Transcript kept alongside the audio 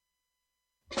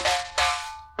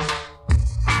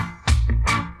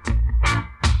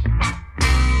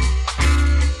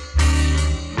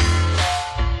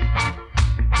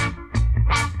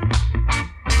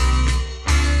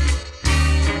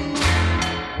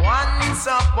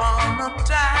Once upon a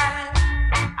time,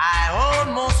 I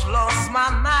almost lost my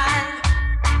mind.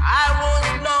 I was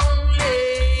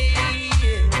lonely.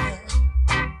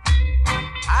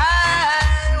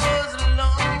 I was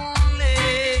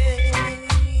lonely.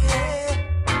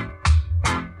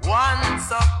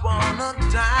 Once upon a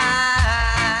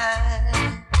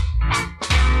time,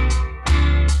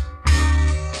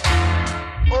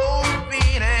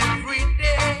 hoping every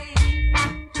day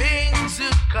things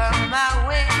would come my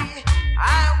way.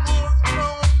 I was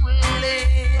lonely.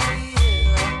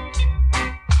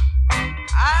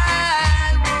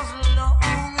 I was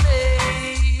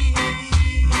lonely.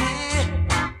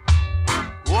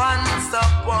 Once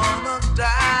upon a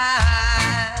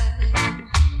time,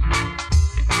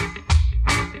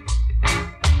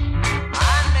 I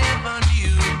never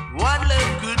knew what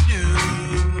love could do.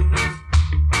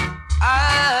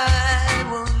 I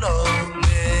was lonely.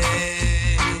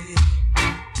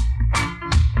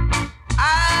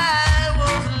 I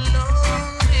was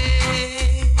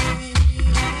lonely.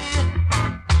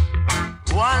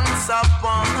 Once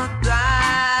upon a time.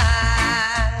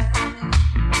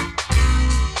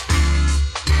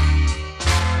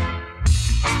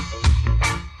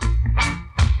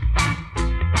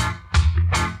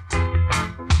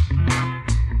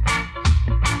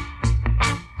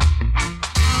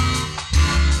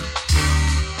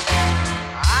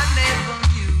 I never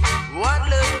knew what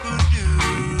love could do.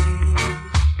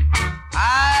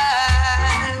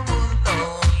 I was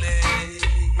lonely.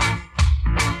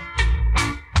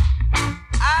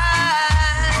 I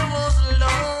was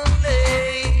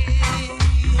lonely.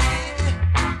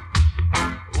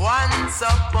 Once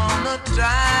upon a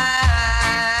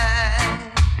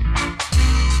time.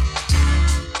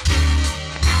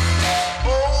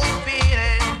 Hoping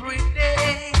every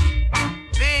day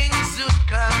things would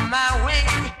come my way.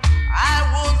 I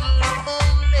was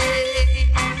lonely.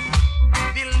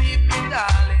 Believe me,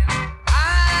 darling, I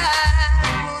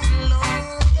was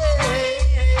lonely.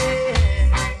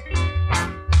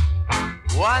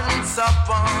 Once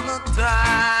upon a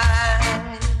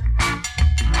time,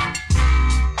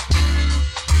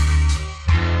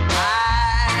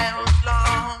 I was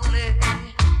lonely.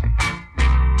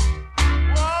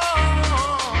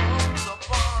 Once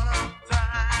upon a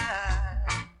time.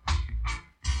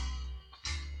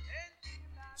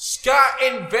 Ska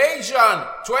Invasion,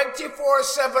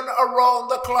 24/7 around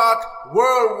the clock,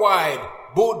 worldwide.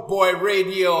 Boot Boy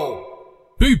Radio.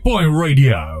 Boot Boy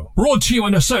Radio, brought to you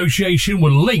in association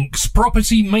with Links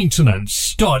Property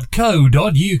Maintenance.co.uk.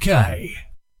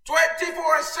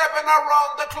 24/7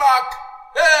 around the clock.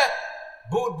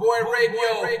 Boot Boy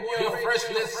Radio, your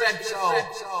freshly sent song.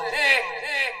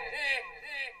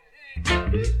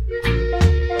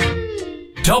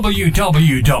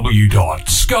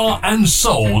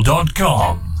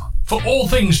 www.scarandsoul.com for all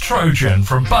things Trojan,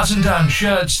 from button-down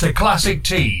shirts to classic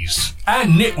tees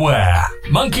and knitwear,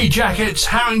 monkey jackets,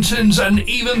 Harringtons and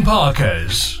even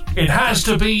Parkers. It has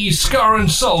to be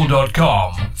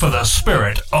scarandsoul.com for the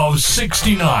spirit of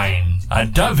 69.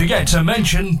 And don't forget to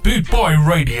mention Boot Boy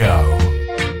Radio.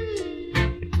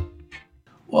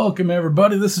 Welcome,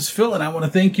 everybody. This is Phil, and I want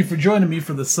to thank you for joining me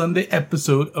for the Sunday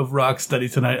episode of Rock Steady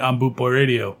Tonight on Boot Boy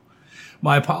Radio.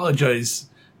 My apologies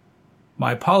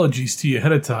to you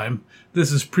ahead of time.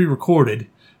 This is pre-recorded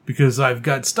because I've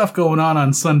got stuff going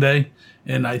on Sunday,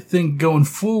 and I think going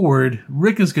forward,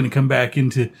 Rick is going to come back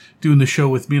into doing the show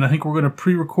with me, and I think we're going to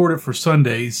pre-record it for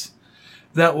Sundays.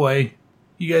 That way,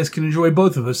 you guys can enjoy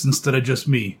both of us instead of just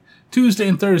me. Tuesday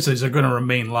and Thursdays are going to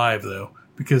remain live, though,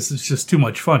 because it's just too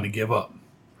much fun to give up.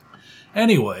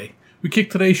 Anyway, we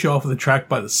kicked today's show off with a track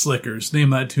by the Slickers. The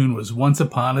name of that tune was Once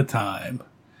Upon a Time.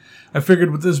 I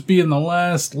figured with this being the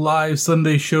last live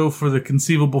Sunday show for the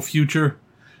conceivable future,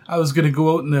 I was going to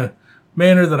go out in the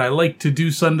manner that I like to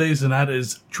do Sundays, and that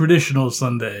is traditional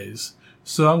Sundays.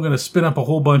 So I'm going to spin up a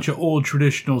whole bunch of old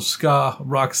traditional ska,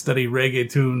 rocksteady reggae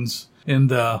tunes,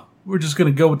 and we're just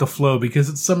going to go with the flow because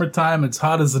it's summertime, it's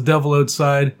hot as the devil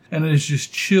outside, and it's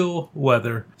just chill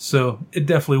weather, so it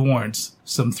definitely warrants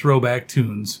some throwback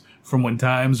tunes from when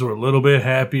times were a little bit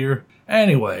happier.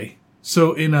 Anyway,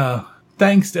 so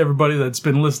thanks to everybody that's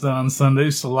been listening on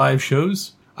Sundays to live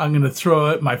shows. I'm going to throw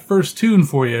out my first tune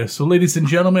for you. So ladies and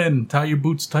gentlemen, tie your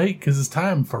boots tight because it's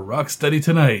time for Rock Steady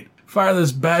Tonight. Fire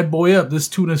this bad boy up. This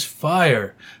tune is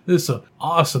fire. This is an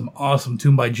awesome, awesome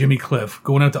tune by Jimmy Cliff.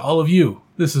 Going out to all of you.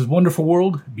 This is Wonderful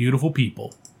World, Beautiful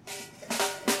People.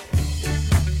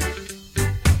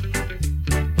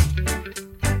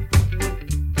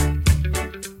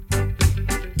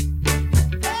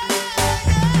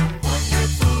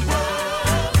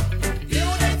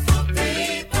 Beautiful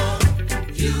people,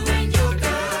 you and your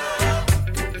girl,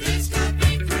 it's good.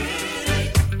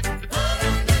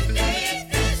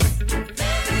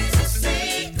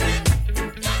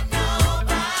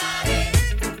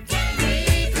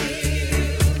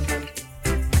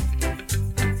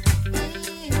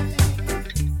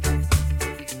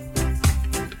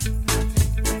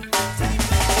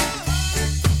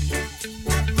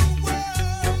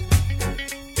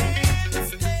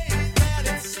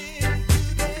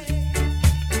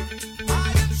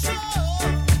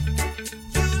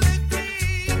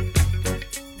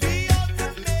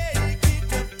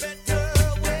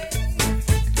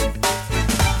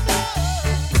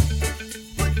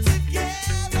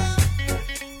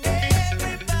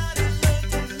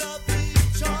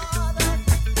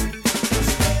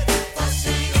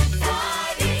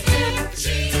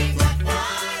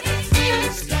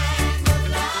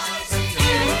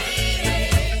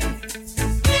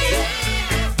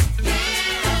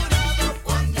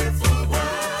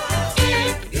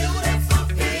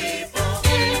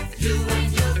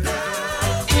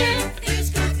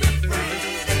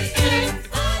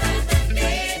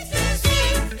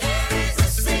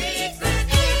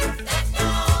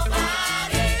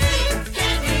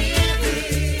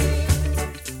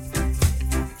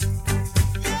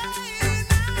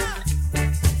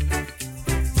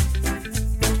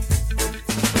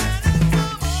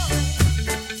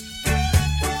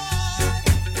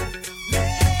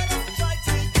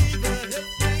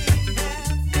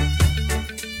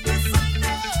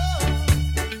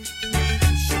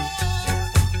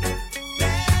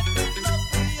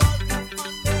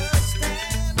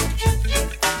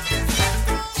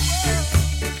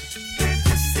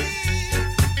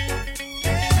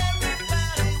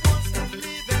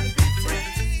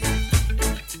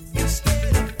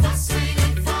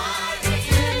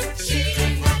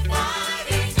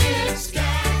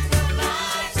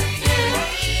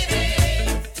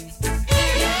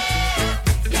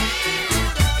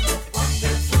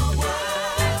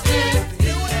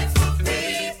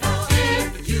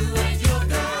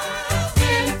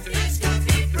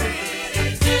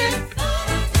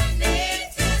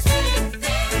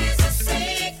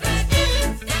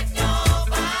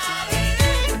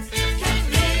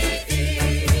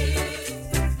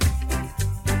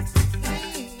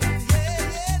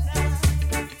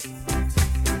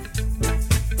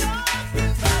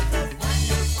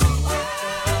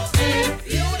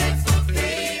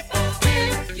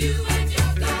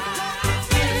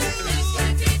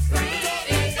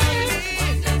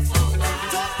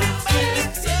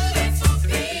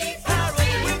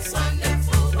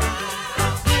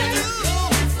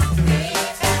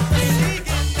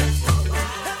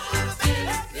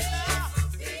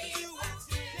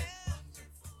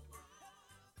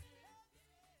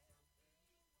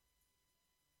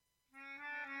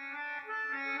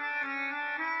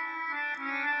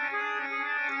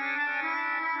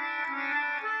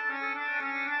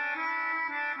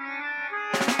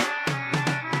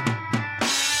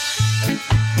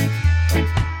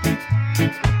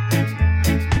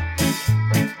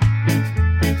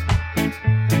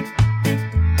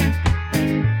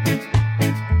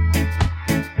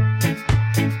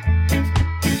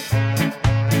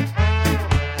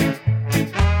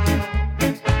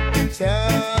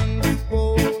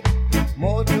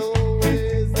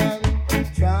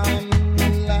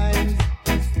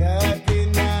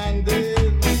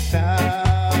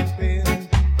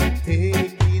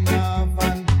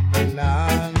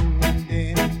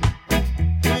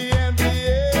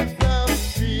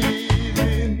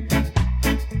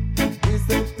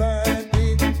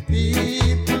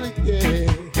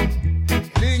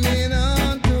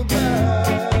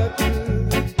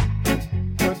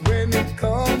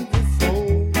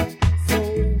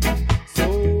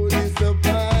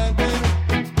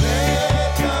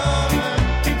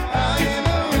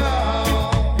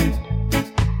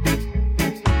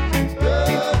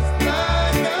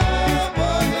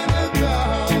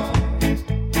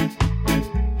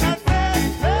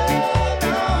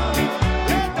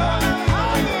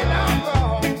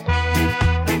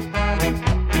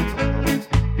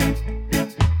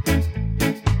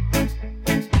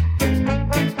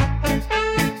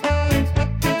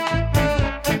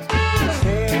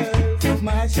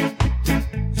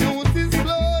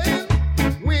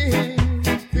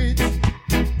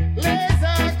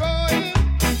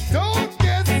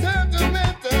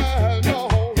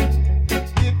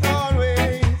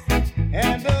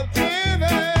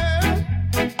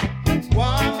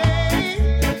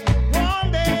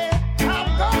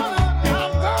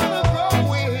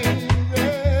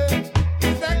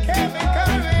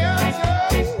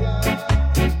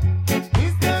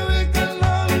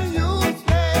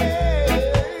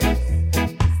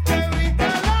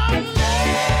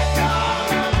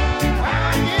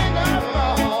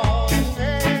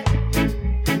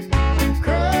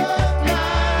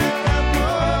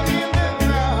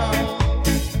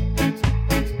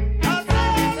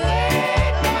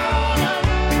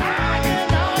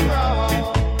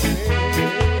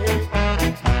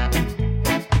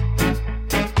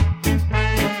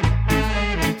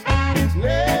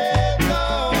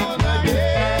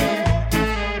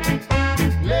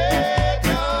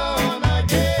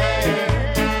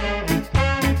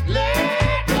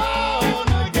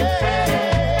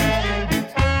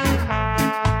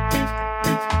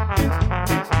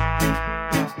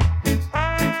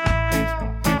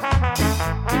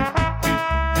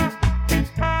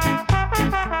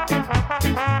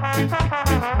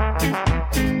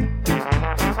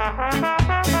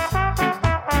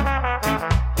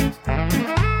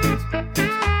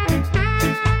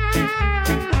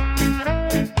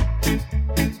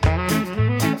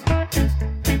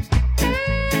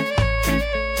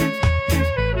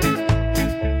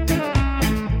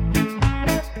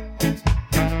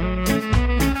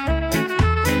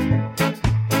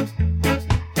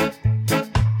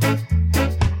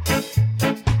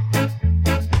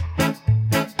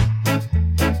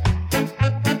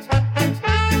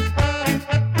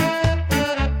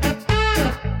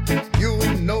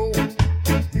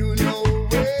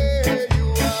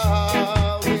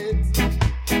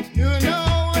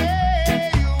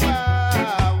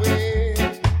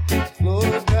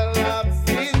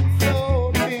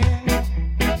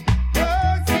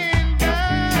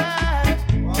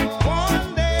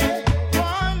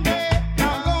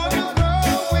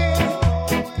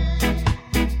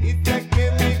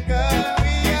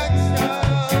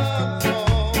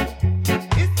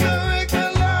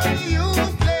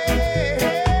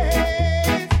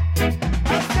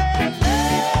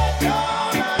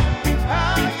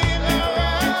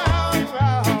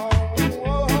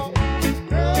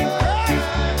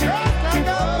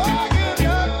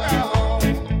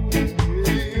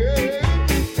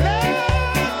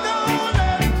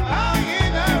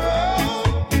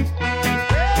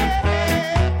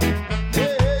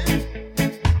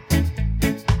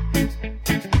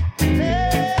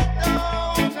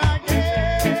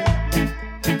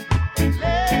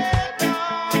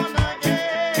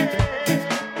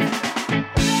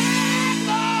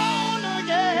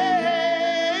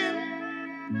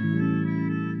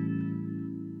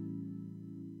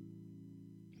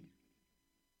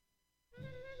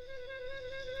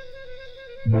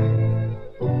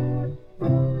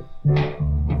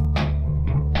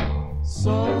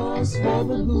 sauce for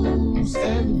the goose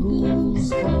and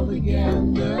goose for the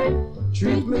gander.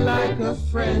 Treat me like a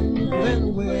friend,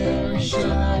 then where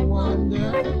shall I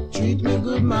wander? Treat me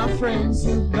good, my friends,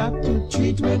 you've got to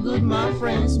treat me good, my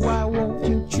friends. Why won't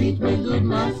you treat me good,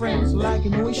 my friends, like you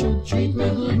know you should treat me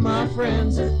good, my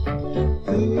friends?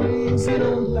 Things you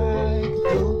don't like,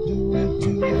 don't do it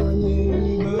to your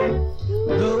neighbor.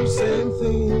 Those same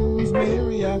things may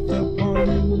react upon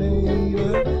you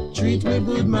later. Treat me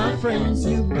good, my friends,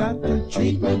 you've got to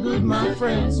treat me good, my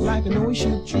friends, like I know you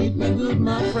should treat me good,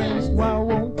 my friends. Why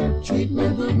won't you treat me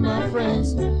good, my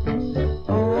friends?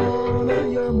 Honor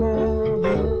your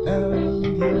mother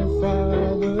and your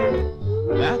father,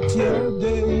 that your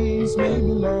days may be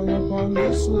long upon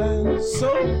this land. So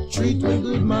treat me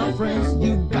good, my friends,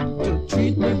 you've got to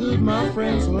treat me good, my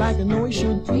friends, like I know you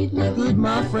should treat me good,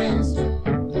 my friends.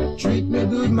 Treat me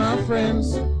good, my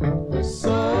friends.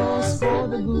 Sauce for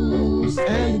the goose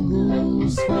and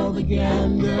goose for the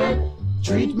gander.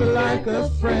 Treat me like a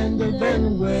friend,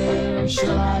 then where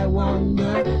shall I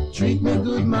wander? Treat me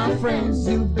good, my friends,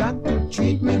 you've got to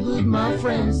treat me good, my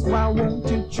friends. Why won't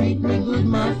you treat me good,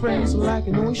 my friends, like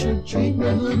I know you should treat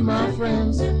me good, my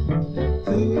friends?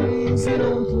 Things you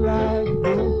don't like,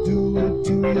 don't do it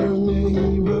to your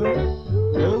neighbor.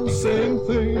 Those same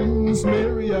things may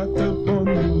react upon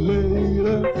you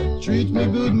later. Treat me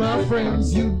good, my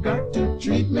friends, you've got to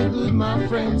treat me good, my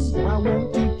friends. Why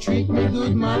won't you treat me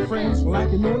good, my friends,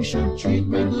 like you know you should treat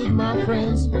me good, my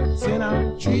friends? Say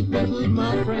now, treat me good,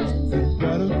 my friends. You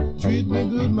gotta treat me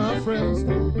good, my friends.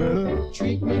 You better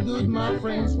treat me good, my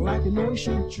friends, like you know you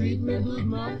should treat me good,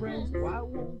 my friends. Why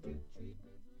won't you?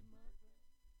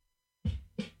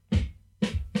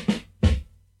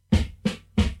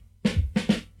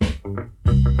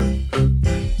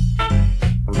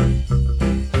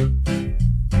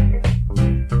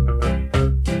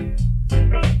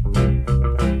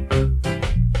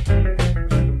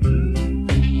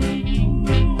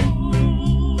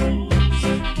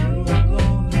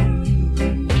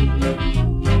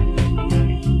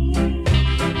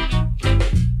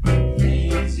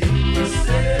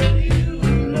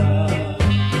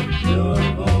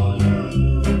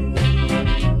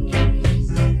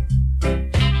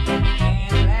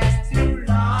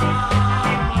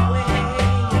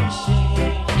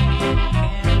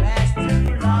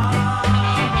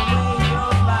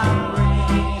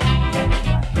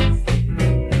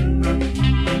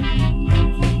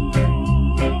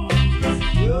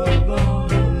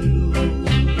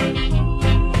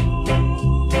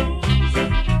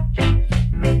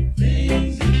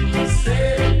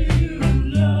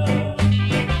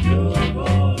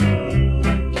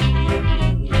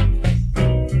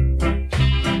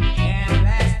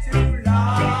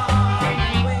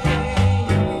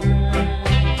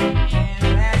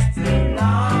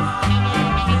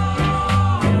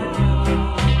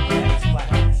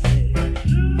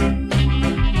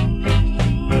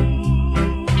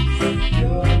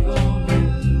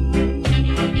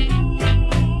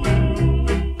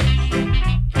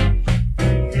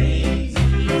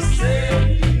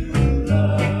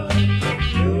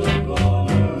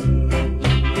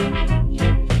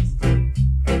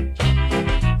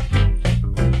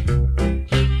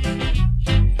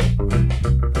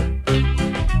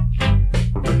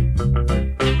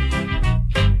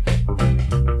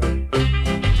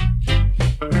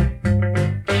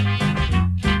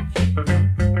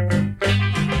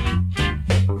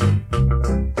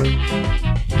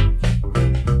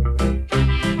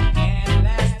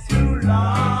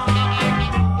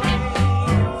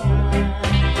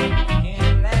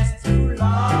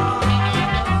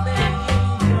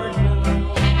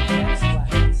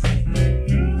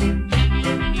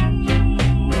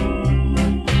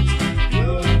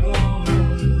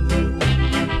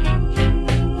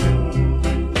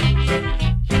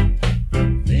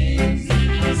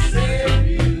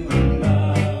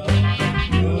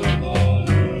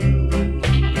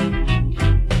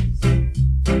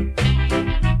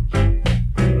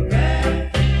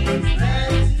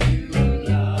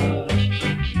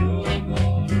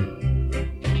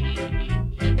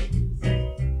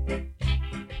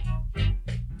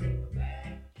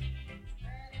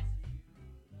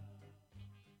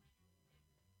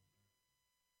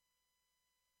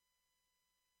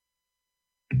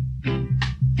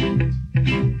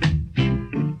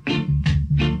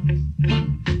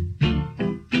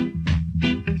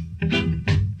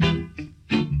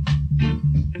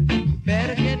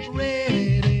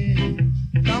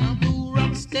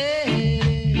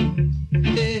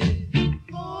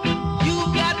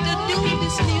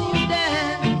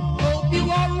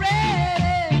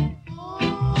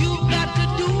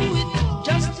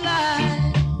 Just like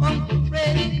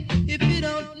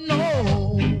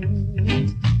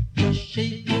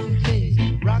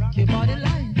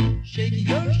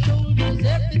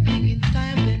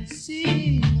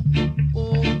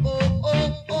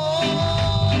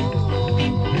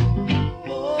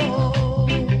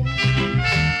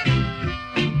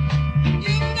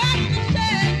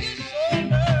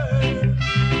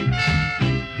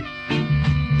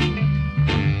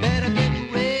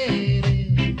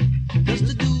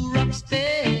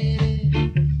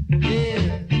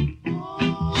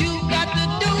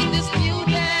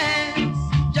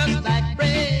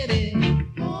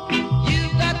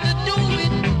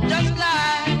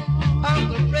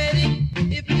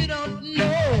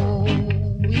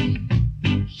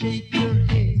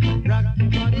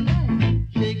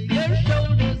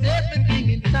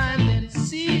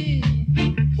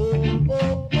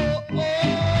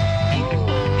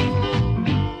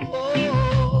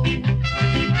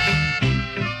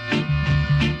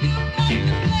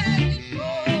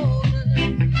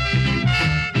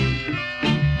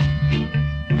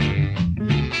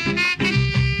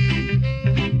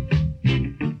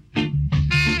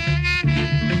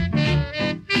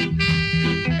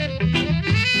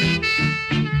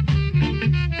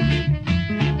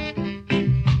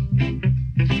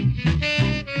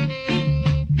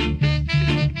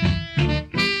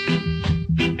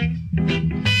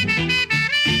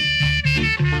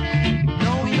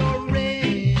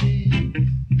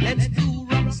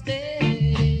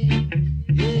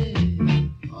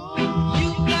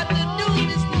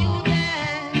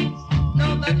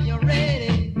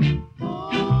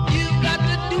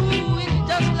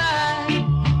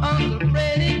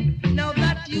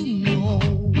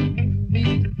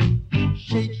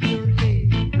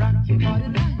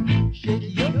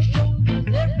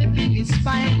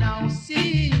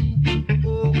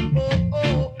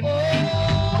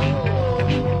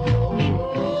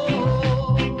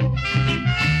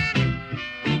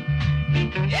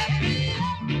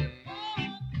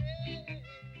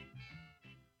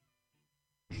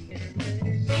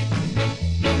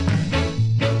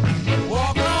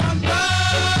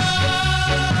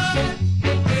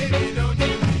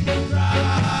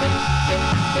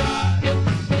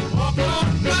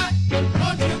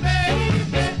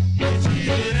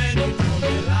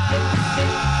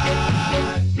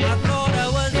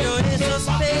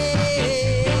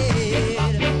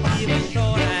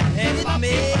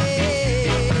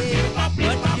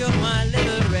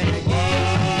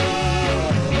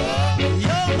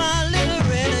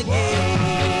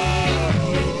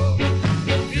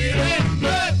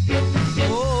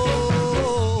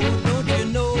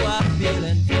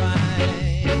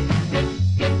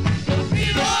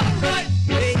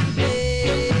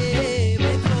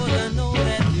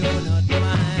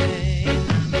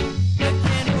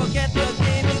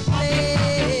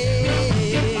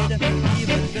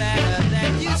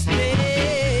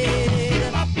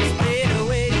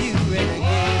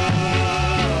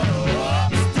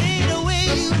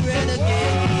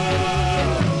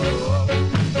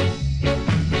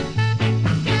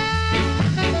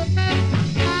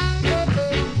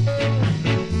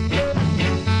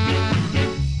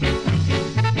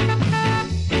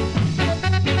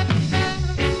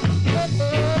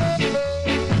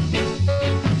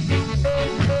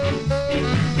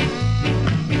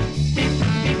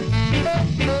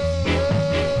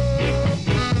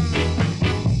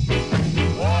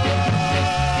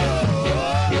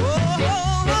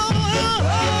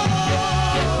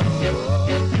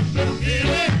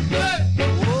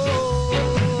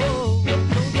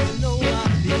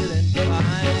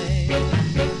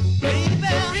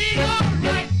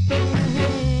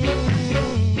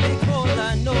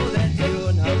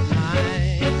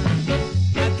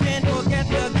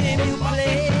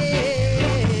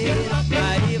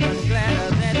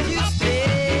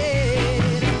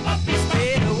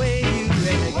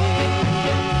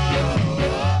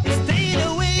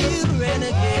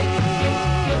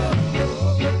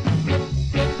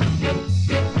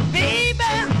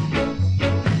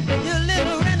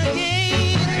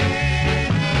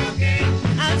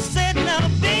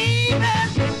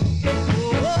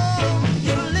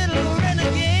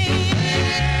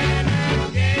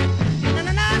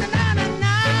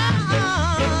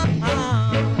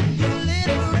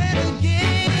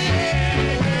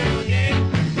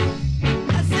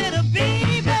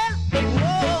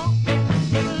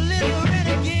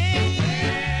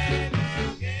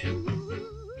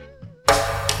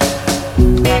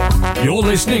You're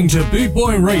listening to Boot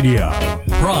Boy Radio.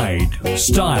 Pride,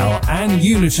 style, and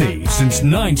unity since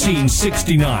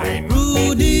 1969.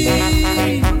 Rudy,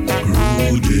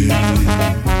 Rudy,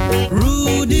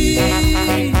 Rudy,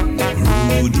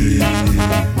 Rudy,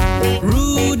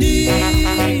 Rudy,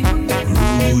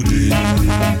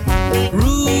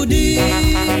 Rudy.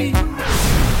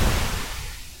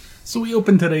 So we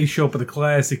opened today's show with a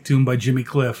classic tune by Jimmy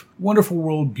Cliff. Wonderful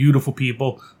World, Beautiful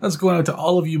People. That's going out to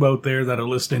all of you out there that are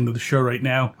listening to the show right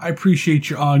now. I appreciate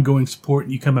your ongoing support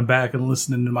and you coming back and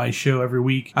listening to my show every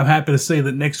week. I'm happy to say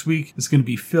that next week it's going to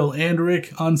be Phil and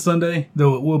Rick on Sunday,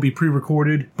 though it will be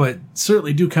pre-recorded. But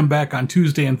certainly do come back on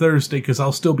Tuesday and Thursday because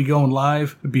I'll still be going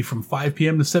live. It'll be from 5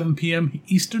 p.m. to 7 p.m.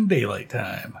 Eastern Daylight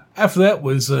Time. After that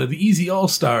was the Easy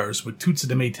All-Stars with Toots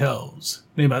and the Maytals.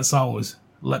 The name of that song was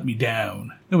Let Me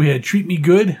Down. Then we had Treat Me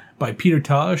Good by Peter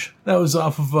Tosh. That was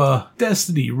off of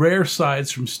Destiny, Rare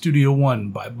Sides from Studio One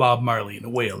by Bob Marley and the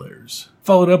Wailers.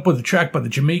 Followed up with a track by the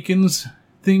Jamaicans,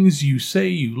 Things You Say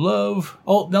You Love,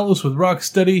 Alt Nellis with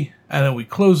Rocksteady, and then we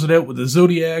closed it out with the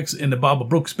Zodiacs and the Baba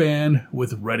Brooks Band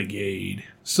with Renegade.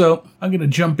 So I'm going to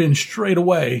jump in straight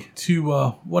away to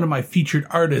one of my featured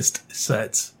artist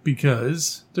sets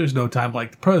because there's no time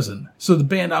like the present. So the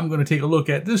band I'm going to take a look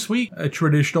at this week, a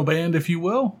traditional band if you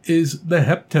will, is the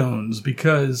Heptones,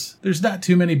 because there's not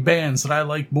too many bands that I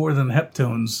like more than the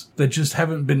Heptones that just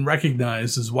haven't been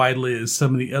recognized as widely as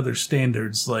some of the other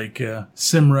standards like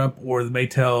Simrep or the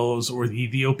Maytals or the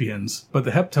Ethiopians. But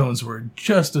the Heptones were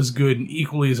just as good and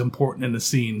equally as important in the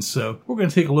scene, so we're going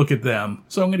to take a look at them.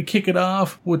 So I'm going to kick it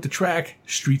off with the track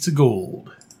Streets of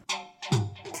Gold.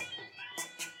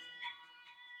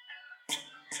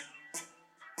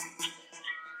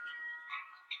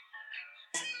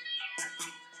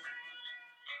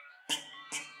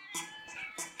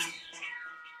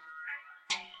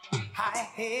 I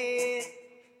had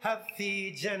a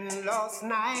vision last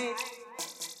night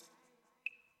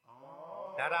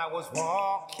that I was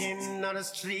walking on the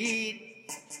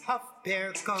street of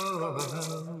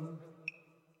Berkeley.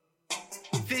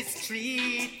 The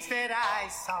street that I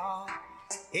saw,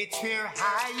 it's where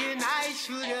I and I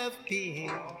should have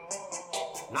been.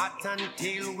 Not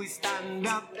until we stand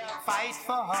up, fight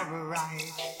for our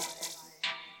rights.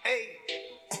 Hey,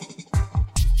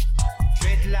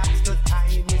 dreadlocks, the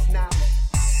time is now.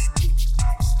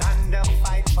 Stand up,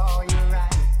 fight for your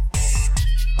rights.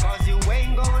 Cause you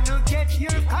ain't gonna get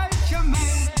your culture,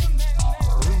 man.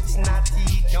 Roots not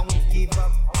eat, don't give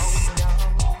up. Oh no.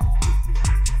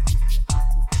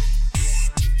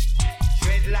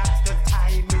 Dreadlocks, the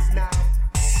time is now.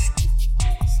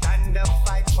 Stand up,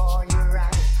 fight for your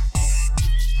rights.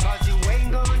 Cause you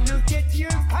ain't gonna get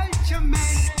your culture,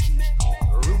 man.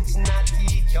 Roots not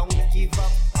eat, don't give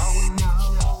up. Oh no.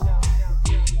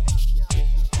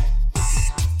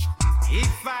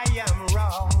 If I am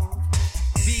wrong,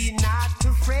 be not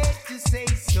afraid to say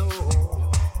so.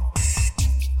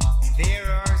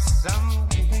 There are some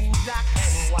black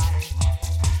and white.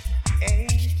 Hey,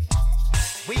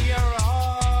 we are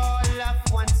all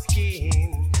of one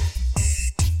skin,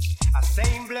 a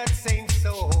same blood, same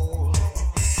soul.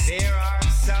 There are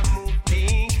some who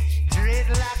think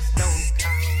dreadlocks don't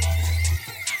count.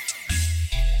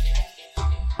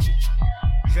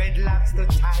 Dreadlocks, the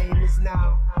time is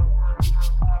now.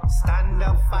 Stand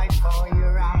up, fight for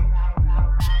your right.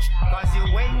 Cause you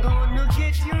ain't gonna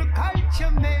get your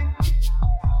culture, man.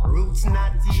 Roots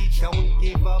not eat, don't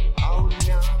give up, oh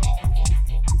no.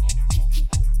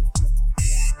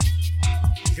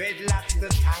 Dreadlocks, the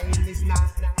time is now.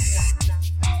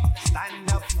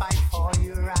 Stand up, fight for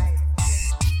your right.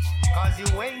 Cause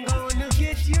you ain't gonna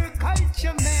get your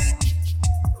culture, man.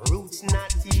 Roots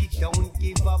not eat, don't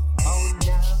give up, oh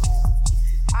no.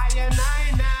 I and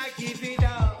I now give it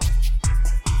up.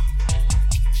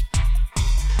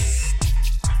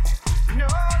 No,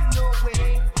 no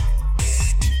way.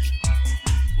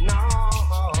 No.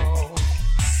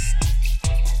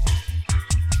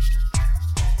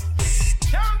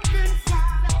 Jump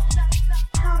inside,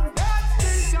 from dust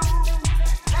and dawn.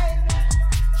 Hey.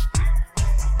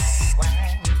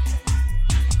 Well.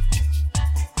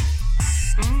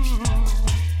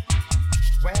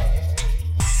 Well.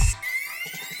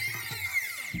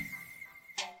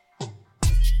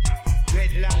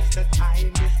 Dreadlocks, the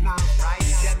time is now, right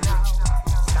here now.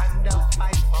 Stand up,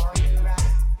 fight for your right.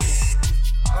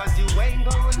 Cause you ain't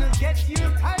gonna get your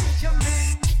culture,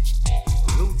 man.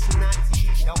 Roots not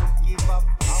eat, don't give up,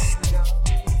 oh no.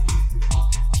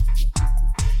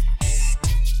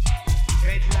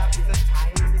 Dreadlocks, the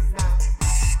time is now.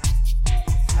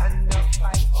 Stand up,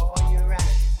 fight for your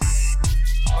right.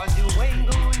 Cause you ain't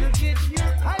gonna get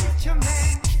your culture,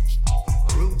 man.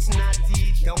 Roots not eat.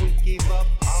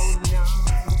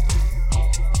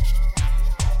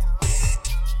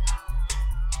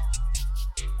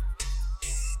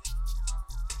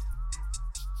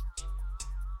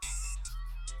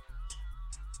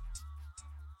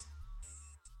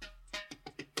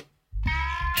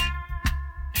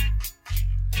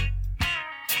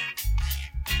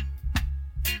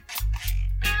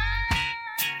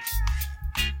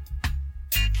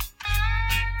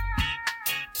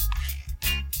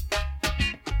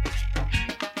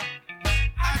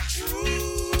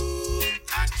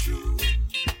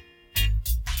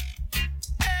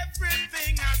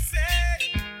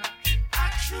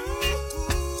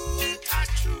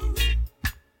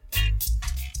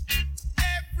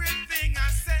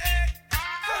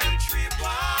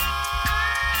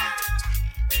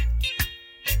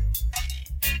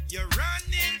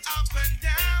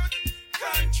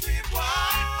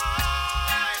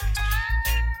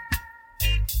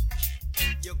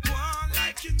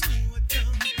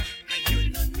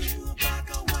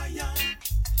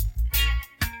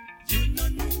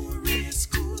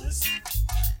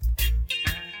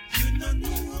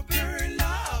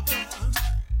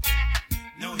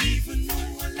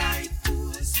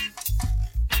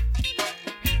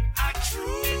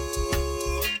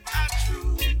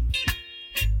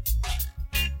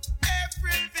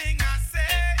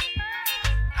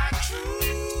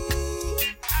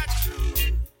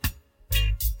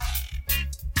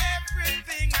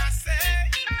 Everything I say,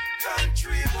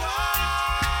 country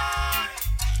boy.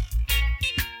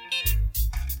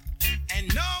 And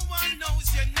no one knows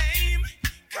your name,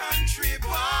 country boy.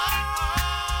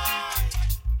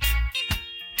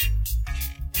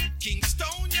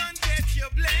 Kingstonian get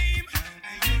your blame,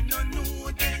 and you no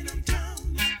know Denham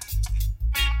Town.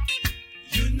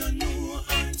 You no know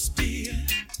Huntsville.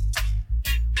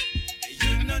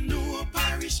 You no know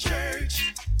Parish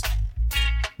Church.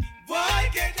 Boy,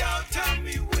 get out, tell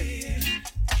me when.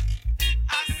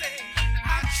 I say,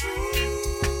 I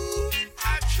true.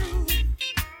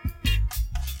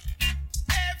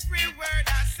 Every word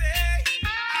I say,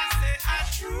 I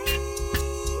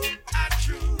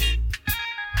true.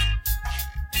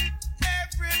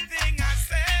 Everything I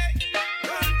say,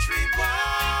 country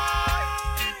boy.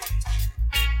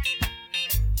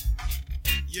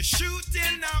 You're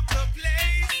shooting out the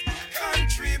place,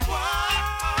 country boy.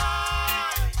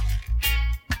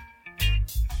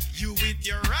 You with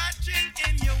your ratchet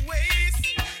in your waist,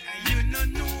 and you no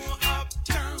know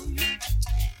uptown,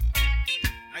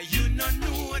 and you no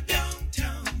know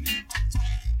downtown,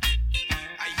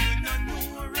 and you no know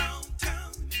around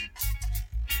town,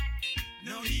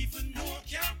 no even know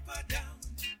Camper Down.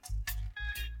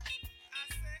 I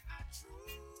say I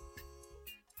true.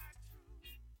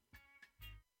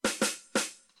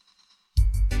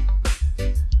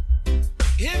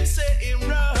 Him say him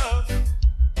rough,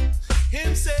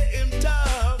 him say him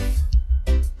tough,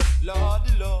 Lord,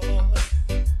 Lord.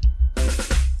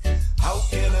 How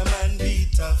can a man be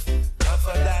tough,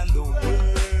 tougher than the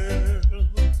world?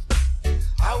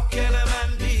 How can a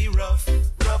man be rough,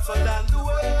 rougher than the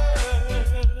world?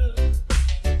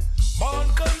 Born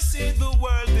come see the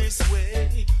world this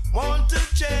way, want to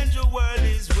change the world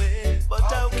his way, but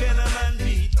how can a man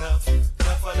be tough,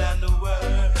 tougher than the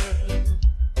world?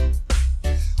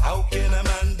 How can a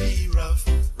man be rough,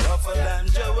 rougher than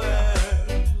your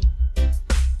world?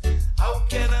 How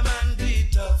can a man be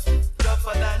tough,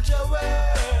 tougher than your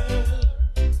world?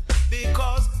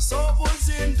 Because so was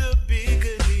in the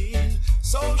beginning,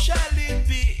 so shall it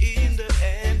be in the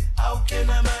end. How can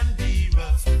a man be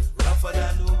rough, rougher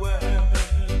than the world?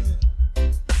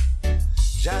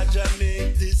 Jaja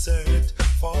make this earth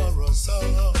for us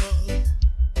all,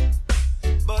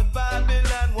 but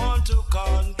Babylon want to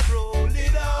control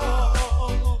it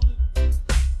all.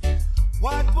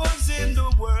 What was in the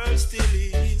world still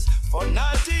is, for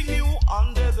nothing new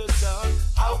under the sun.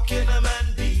 How can a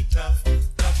man be tough,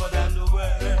 tougher than the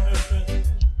world?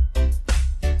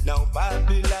 Now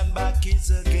Babylon back is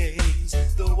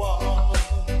against the wall.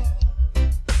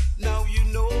 Now you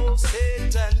know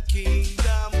Satan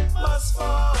kingdom must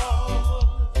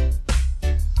fall.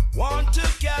 Want to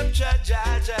capture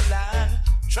Jaja land,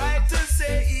 try to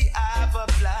say he have a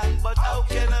plan, but how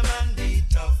can a man be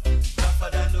tough, tougher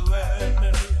than the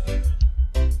world?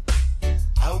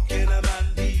 How can a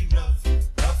man be rough,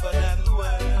 rougher than the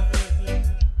world?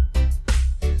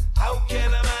 How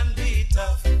can a man be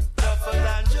tough, tougher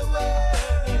than your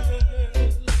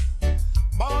world?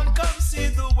 Born come see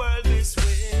the world this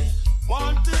way,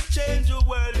 want to change the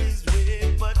world his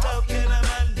way, but how can a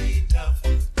man be tough,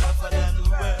 tougher than the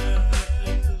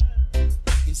world?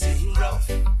 You say him rough,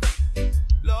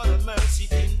 Lord of mercy,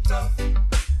 him tough.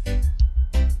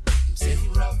 You say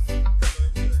him rough, him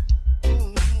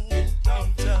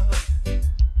tough.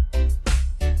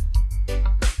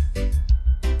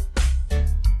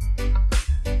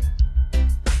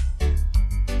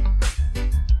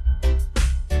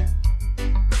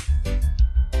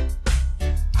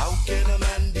 How can a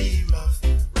man be rough,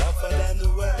 rougher than the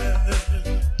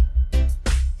world?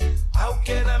 How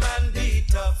can a man be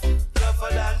tough,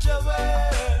 tougher than your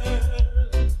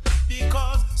world?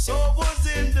 Because so was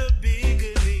in the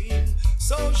beginning,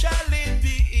 so shall it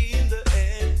be in the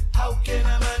end. How can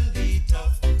a man be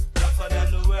tough, tougher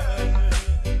than the world?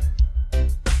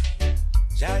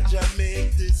 Jaja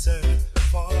make this earth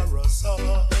for us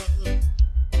all,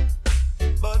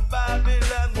 but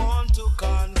Babylon want to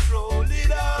control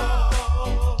it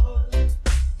all.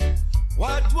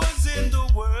 What was in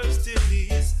the world still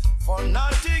is, for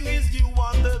nothing is new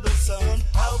under the sun.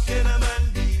 How can a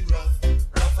man be rough,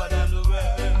 rougher than the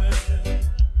world?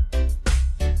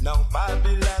 Now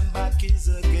Babylon back is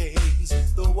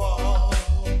against the wall.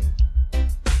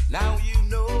 Now you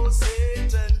know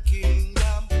Satan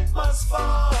kingdom must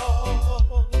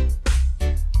fall.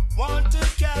 Want to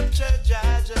capture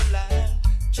Jaja land,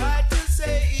 try to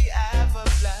say he have a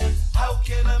plan. How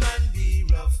can a man be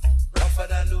rough, rougher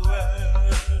than the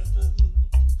world?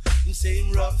 Him say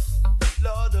him rough,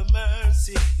 Lord of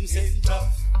mercy, him say him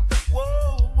tough.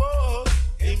 Whoa, whoa.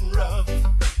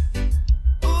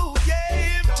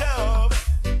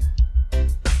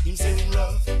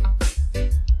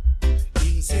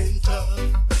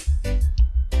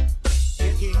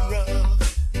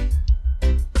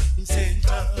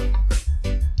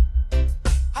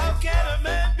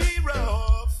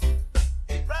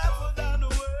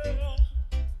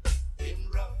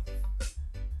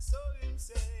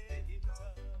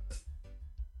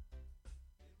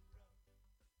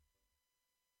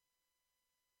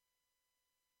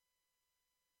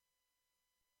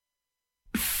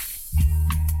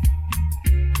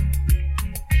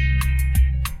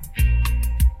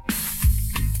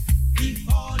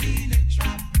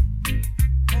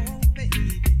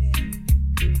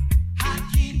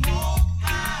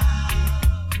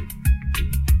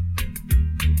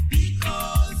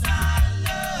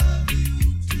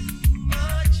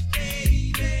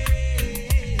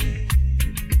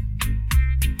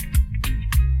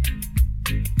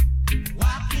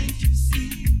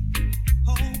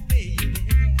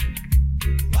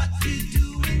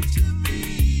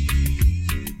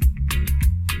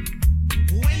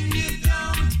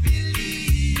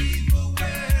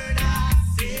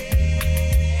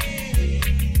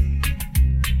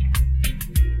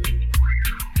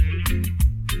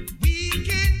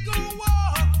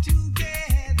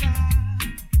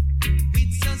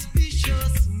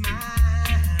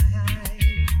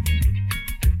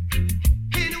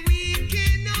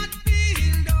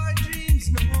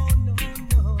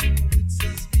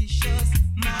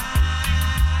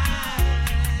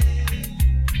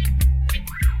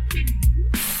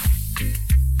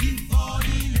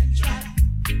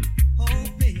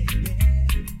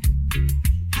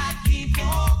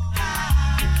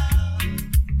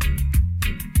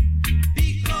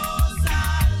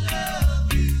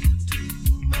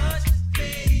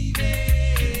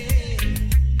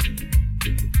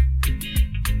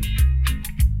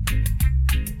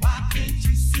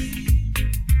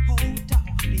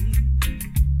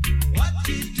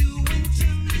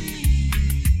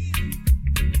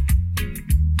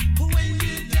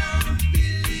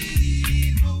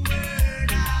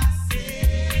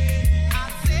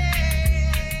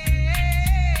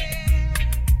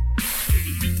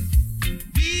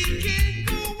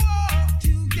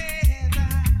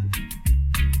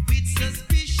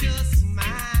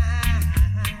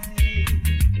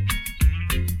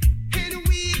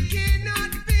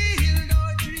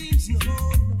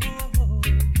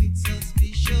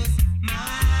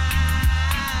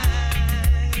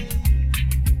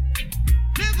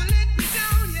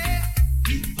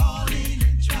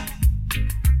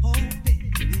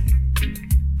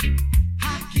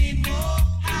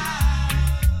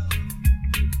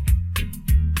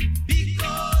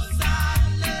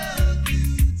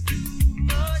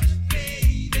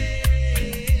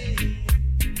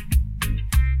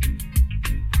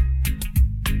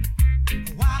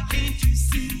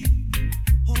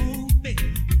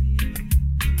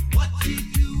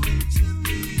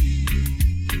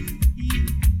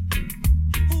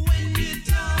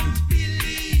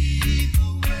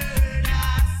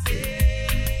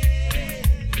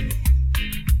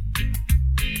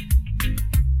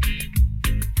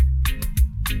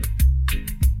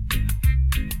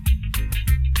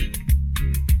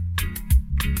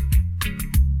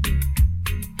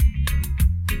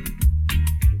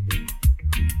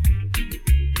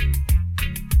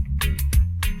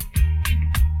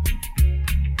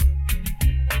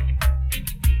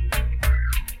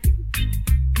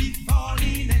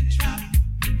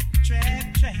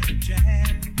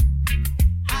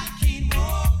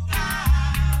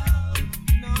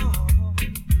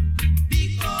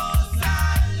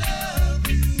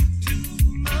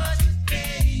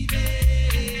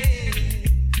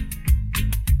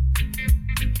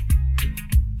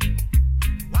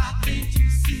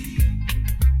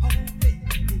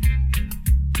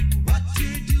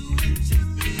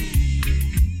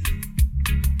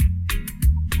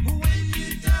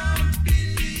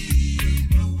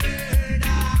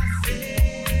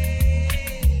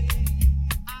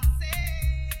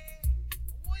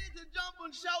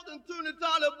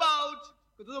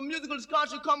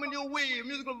 scholarship coming your way.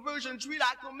 Musical version tree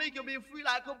that can make you be free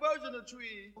like a version of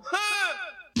tree.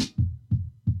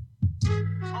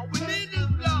 All we need is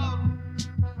love.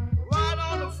 Ride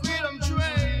on the freedom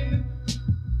train.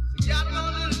 So gather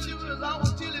on little children, I will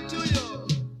tell it to you.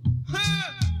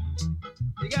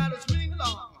 You gotta swing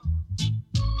along.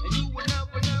 And you will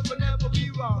never, never, never be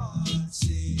wrong. God's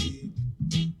sake,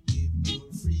 give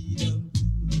more freedom to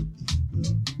the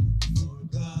people. For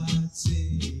God's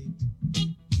sake,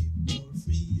 give more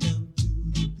freedom to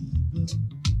the people.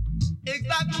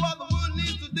 Exactly what the world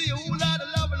needs to do. A whole lot of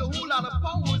love and a whole lot of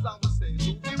power, as I would say.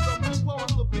 So give some more power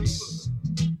to the people.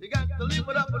 You got to live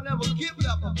it up and never give it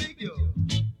up. I beg you.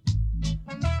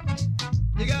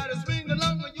 You got to swing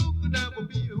along or you could never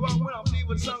be wrong. When I play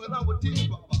with songs, I would tell you,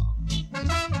 Papa.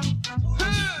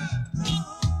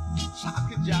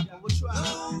 Shock and jack, I will try.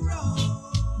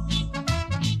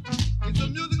 It's a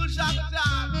musical shock and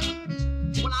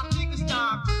jack. When I take a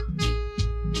stock,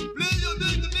 play your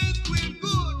music this quick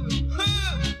good.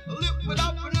 Live it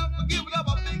up and never give it up,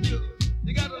 I beg you.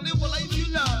 You got to live a life you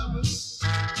love.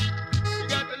 You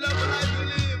got to love a life you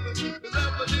live. The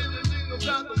love of anything of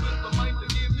God, the wisdom mind to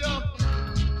give you.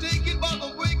 Take it by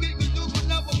the break it, cause you could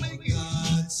never make it.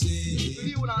 God's sake, You can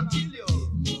hear what I tell you.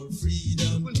 more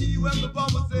freedom. You can hear what the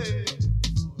Bible say.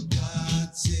 For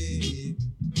God's sake,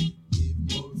 give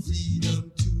more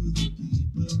freedom to the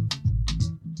people.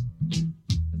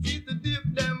 I see the dip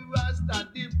them, Rasta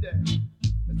dip them.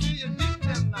 I see you dip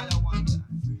them now, you want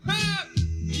that.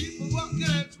 Keep walking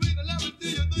and swinging, let me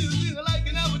see you do your thing like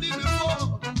you never did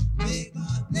before. May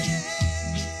God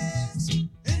bless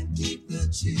and keep the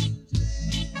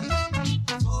children,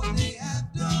 for they have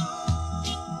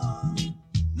done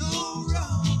no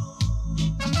wrong.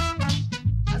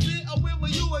 I see a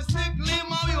when you were sick, leave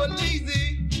mom, you were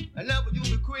lazy. And never you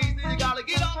be crazy, you gotta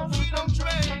get on the freedom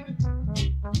train.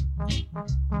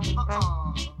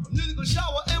 Musical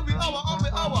shower every hour on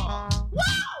the hour.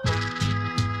 Wow!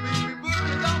 Baby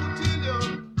bird, I will tell you.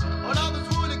 When I was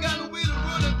born, you gotta wait a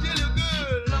word and tell you,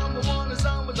 girl. Number one is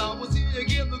summer, I will see you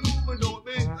again, the groove and don't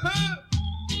be.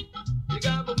 You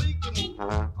gotta make the move.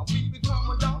 I'll be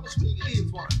coming down the street, it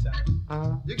is one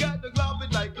time. You got to grab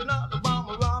it like you're not the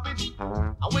bomber, rob it.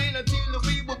 I wait until the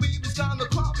baby's gonna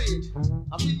crop it.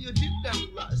 I see you dip them,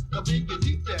 Rust, I make you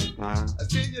dip them. I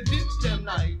see you dip them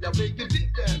night, I make you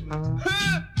dip them.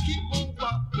 Keep on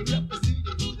rocking, let me see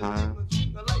you do this thing and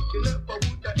swing like you never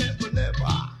would have ever, never.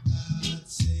 God's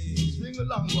sake, Swing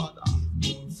along, brother.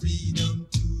 more freedom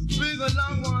to the Swing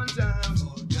along one time.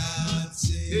 For God's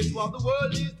sake, It's what the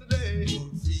world needs today. more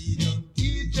freedom.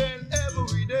 Each and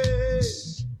every day.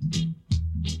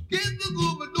 Get the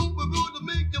groove and do the groove to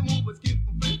make you move and skip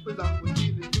the papers and we'll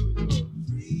deal it to you.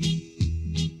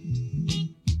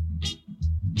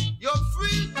 You're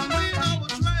free to be our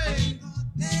train.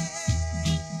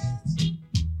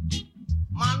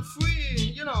 Man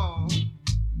free, you know.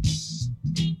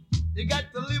 You got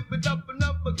to live it up and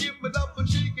up and give it up and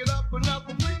shake it up and up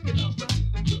and bring it up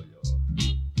and deal it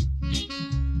to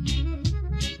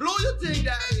you. Blow your thing,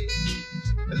 daddy.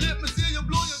 And let me see you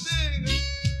blow your thing.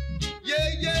 Yeah,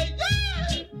 yeah,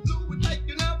 yeah. Blew it like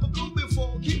you never blew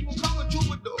before. Keep on coming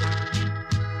through it though.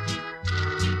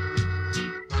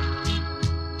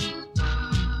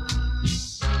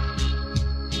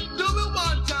 Do it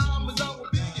one time as I will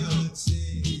be you. God's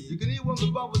sake, You can hear what the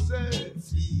Bible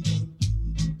says. freedom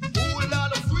to the Whole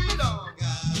lot of freedom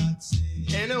God's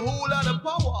sake, and a whole lot of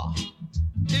power.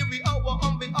 Every hour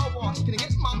on the hour. Can you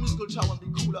get my musical shower and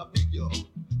be cool up, big yo?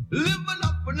 Live it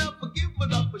up and up and give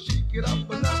it up and shake it up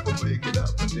and up and break it up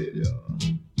and tell ya.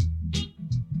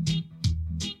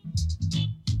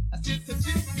 I said to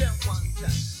dip them one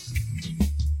time.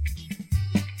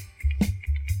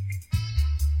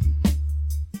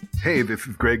 Hey, this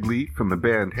is Greg Lee from the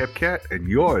band Hepcat, and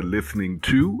you're listening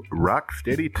to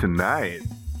Rocksteady Tonight.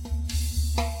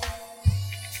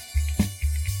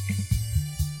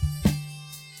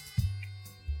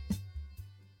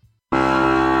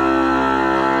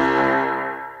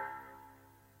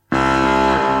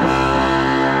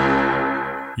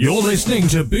 You're listening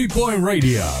to Boot Boy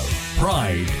Radio.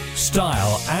 Pride,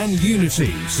 style, and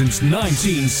unity since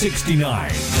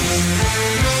 1969.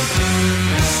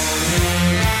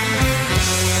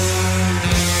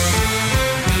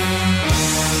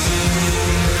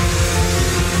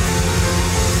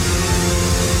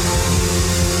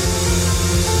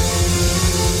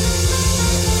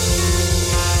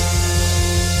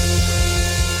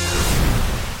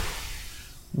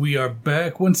 We are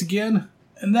back once again,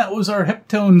 and that was our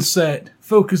Heptones set.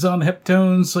 Focus on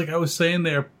Heptones, like I was saying,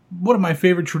 they're one of my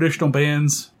favorite traditional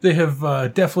bands. They have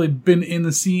definitely been in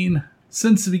the scene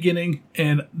since the beginning,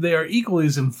 and they are equally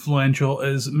as influential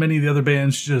as many of the other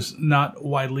bands, just not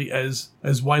widely as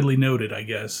widely noted, I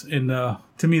guess. And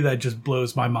to me, that just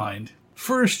blows my mind.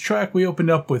 First track we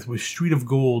opened up with was Street of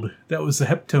Gold. That was the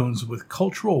Heptones with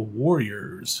Cultural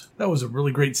Warriors. That was a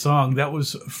really great song. That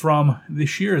was from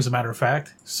this year, as a matter of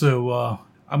fact. So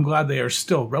I'm glad they are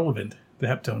still relevant. The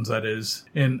Heptones, that is.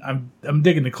 And I'm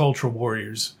digging the Cultural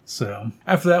Warriors. So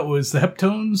after that was the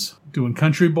Heptones doing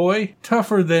Country Boy.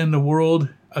 Tougher Than the World,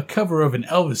 a cover of an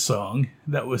Elvis song.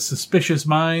 That was Suspicious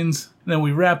Minds. And then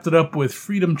we wrapped it up with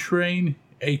Freedom Train,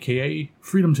 aka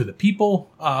Freedom to the People,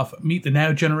 off Meet the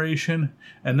Now Generation.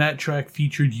 And that track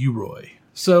featured U-Roy.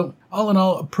 So all in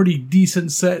all, a pretty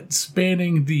decent set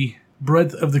spanning the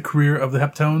breadth of the career of the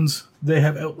Heptones. They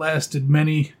have outlasted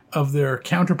many of their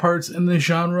counterparts in this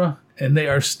genre, and they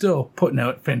are still putting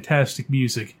out fantastic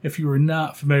music. If you are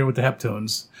not familiar with the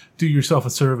Heptones, do yourself a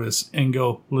service and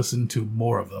go listen to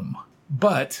more of them.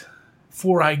 But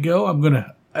before I go, I'm going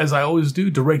to, as I always do,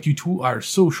 direct you to our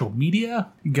social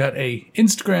media. We got a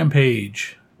Instagram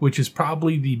page, which is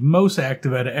probably the most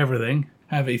active out of everything.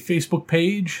 Have a Facebook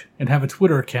page and have a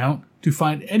Twitter account. To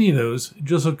find any of those,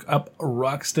 just look up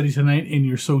Rock Steady Tonight in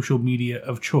your social media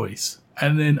of choice.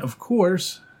 And then, of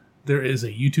course, there is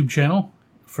a YouTube channel.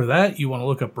 For that, you want to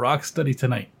look up Rock Steady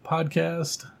Tonight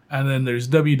podcast. And then there's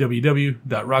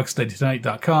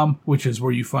www.rocksteadytonight.com, which is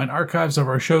where you find archives of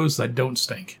our shows that don't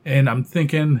stink. And I'm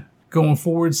thinking, going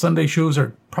forward, Sunday shows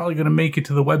are probably going to make it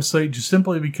to the website just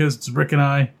simply because it's Rick and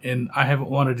I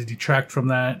haven't wanted to detract from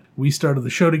that. We started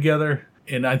the show together,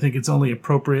 and I think it's only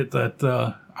appropriate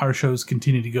that our shows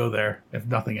continue to go there, if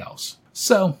nothing else.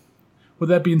 So, with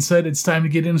that being said, it's time to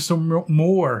get into some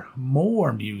more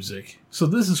music. So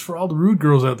this is for all the rude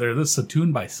girls out there. This is a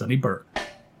tune by Sonny Burke.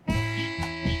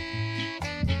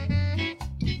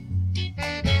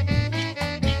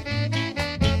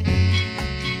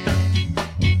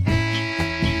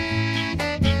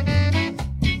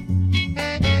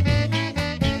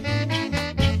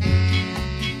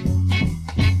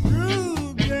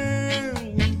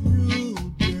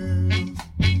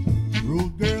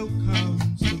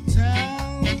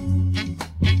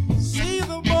 See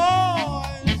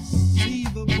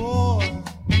the boy,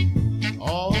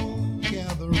 all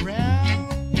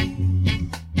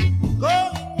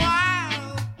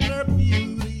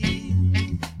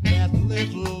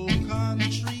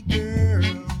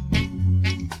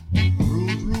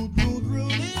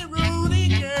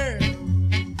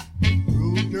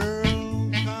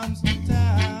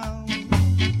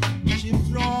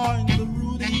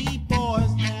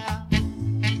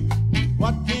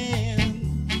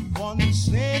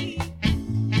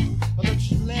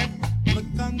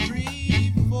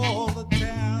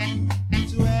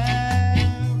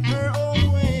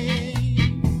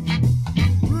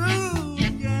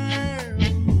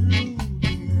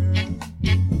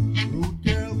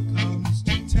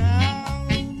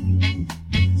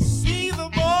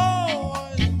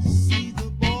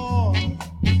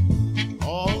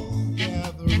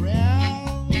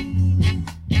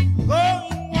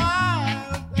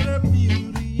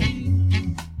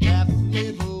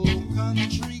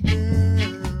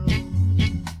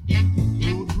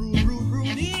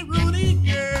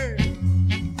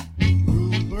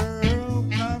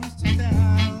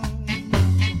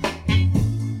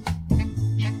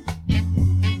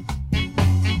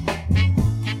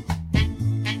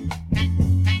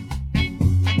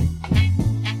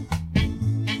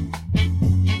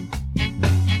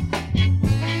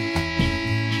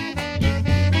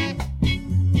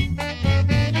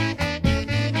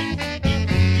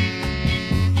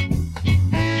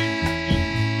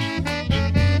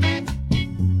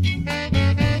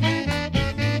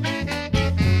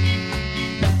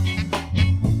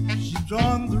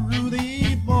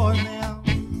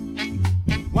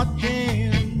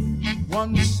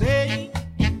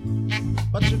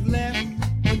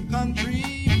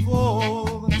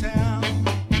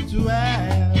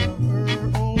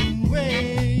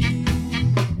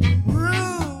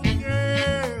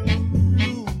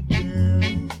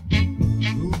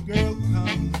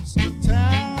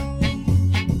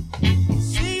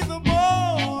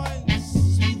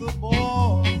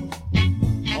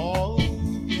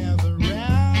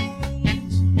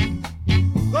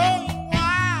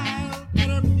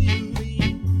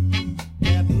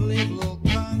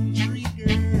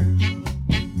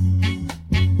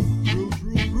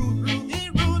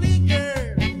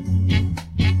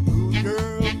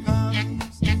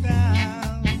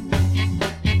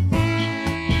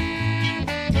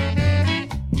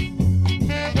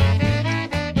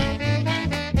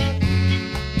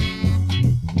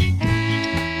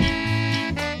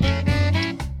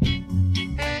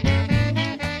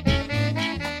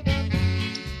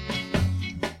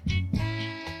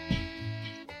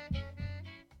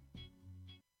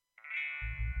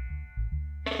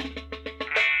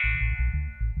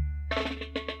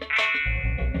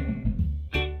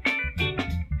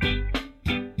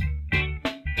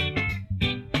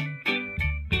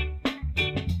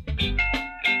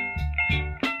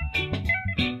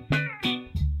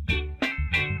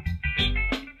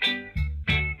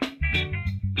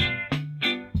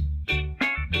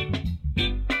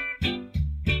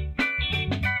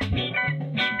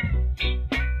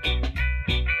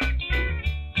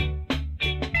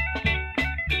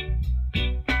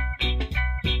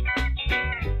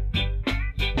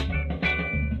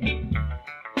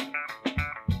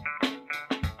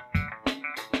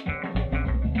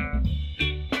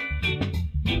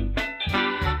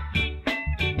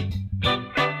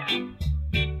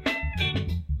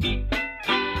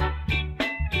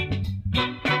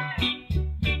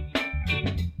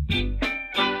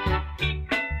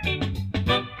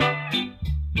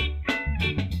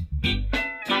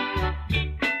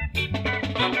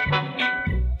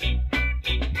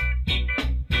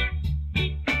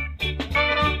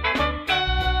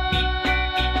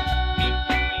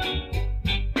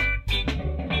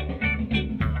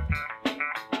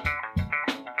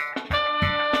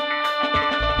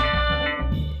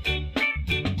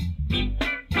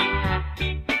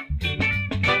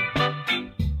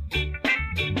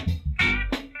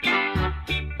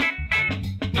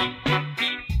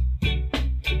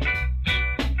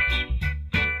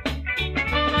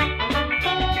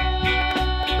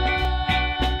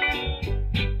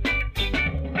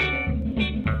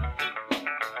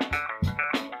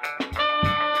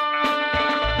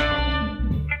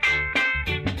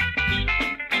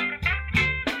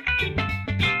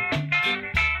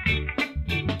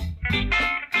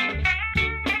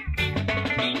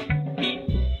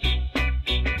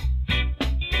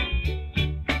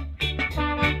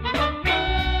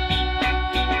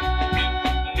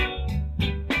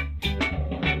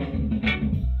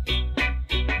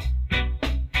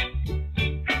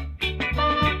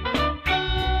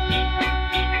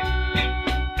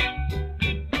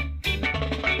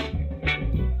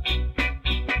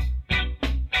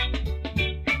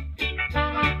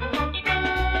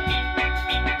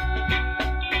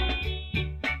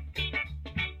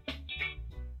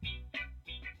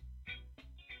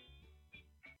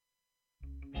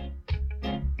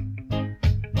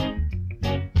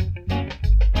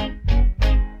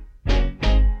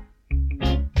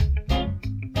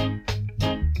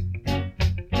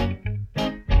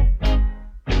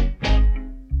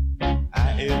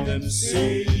them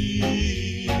say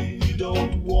you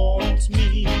don't want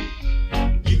me,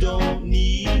 you don't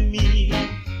need me,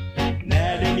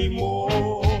 not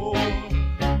anymore.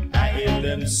 I hear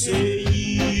them say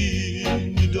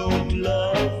you don't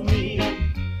love me,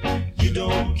 you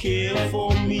don't care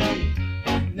for me,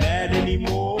 not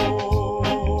anymore.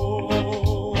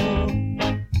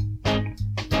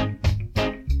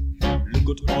 Look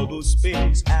at all those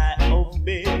pains I have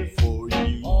been for you.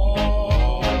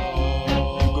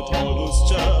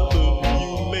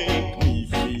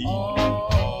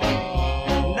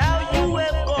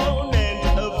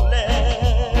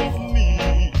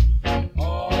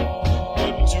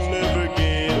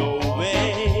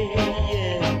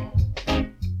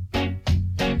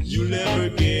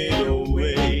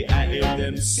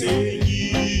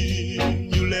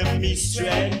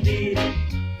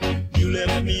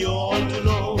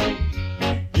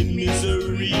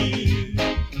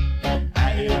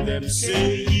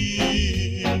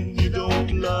 Saying you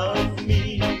don't love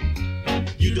me,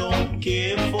 you don't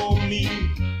care for me,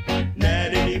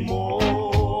 not anymore.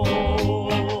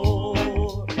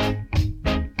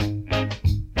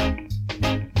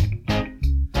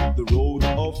 The road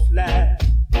of life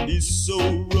is so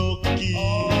rocky,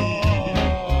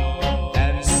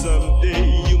 and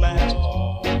someday you might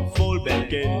fall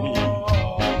back at me.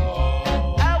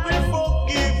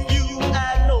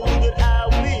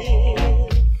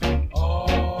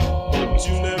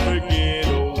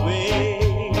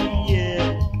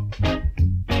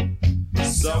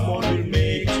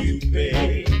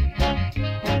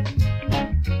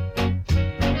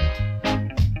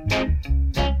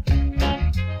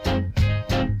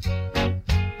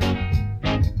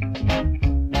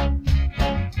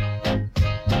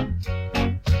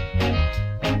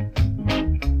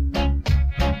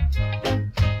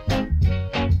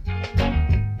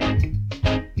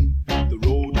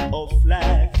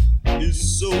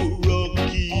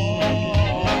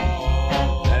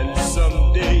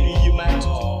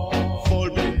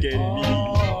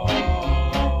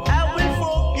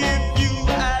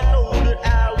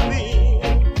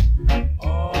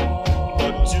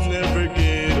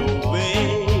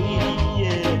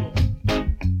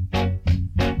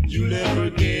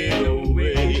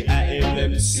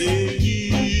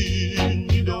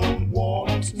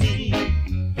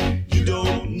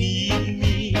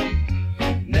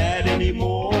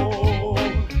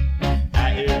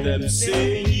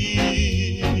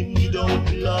 Saying you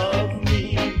don't love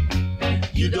me,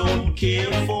 you don't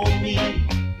care for me,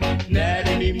 not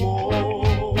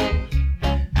anymore.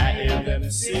 I hear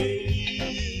them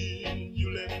saying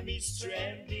you left me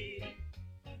stranded,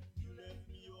 you left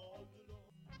me all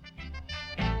alone.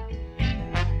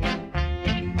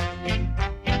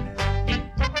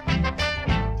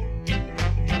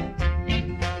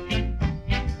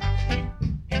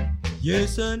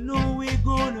 Yes, I know we're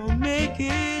gonna make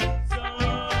it.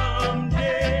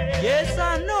 Yes,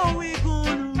 I know we're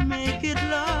gonna make it,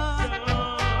 Lord.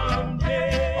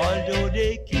 Someday. Although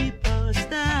they keep us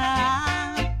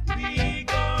down, we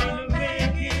gonna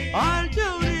make it.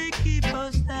 Although they keep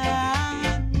us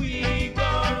down, we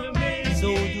gonna make it. So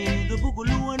do the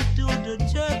boogaloo.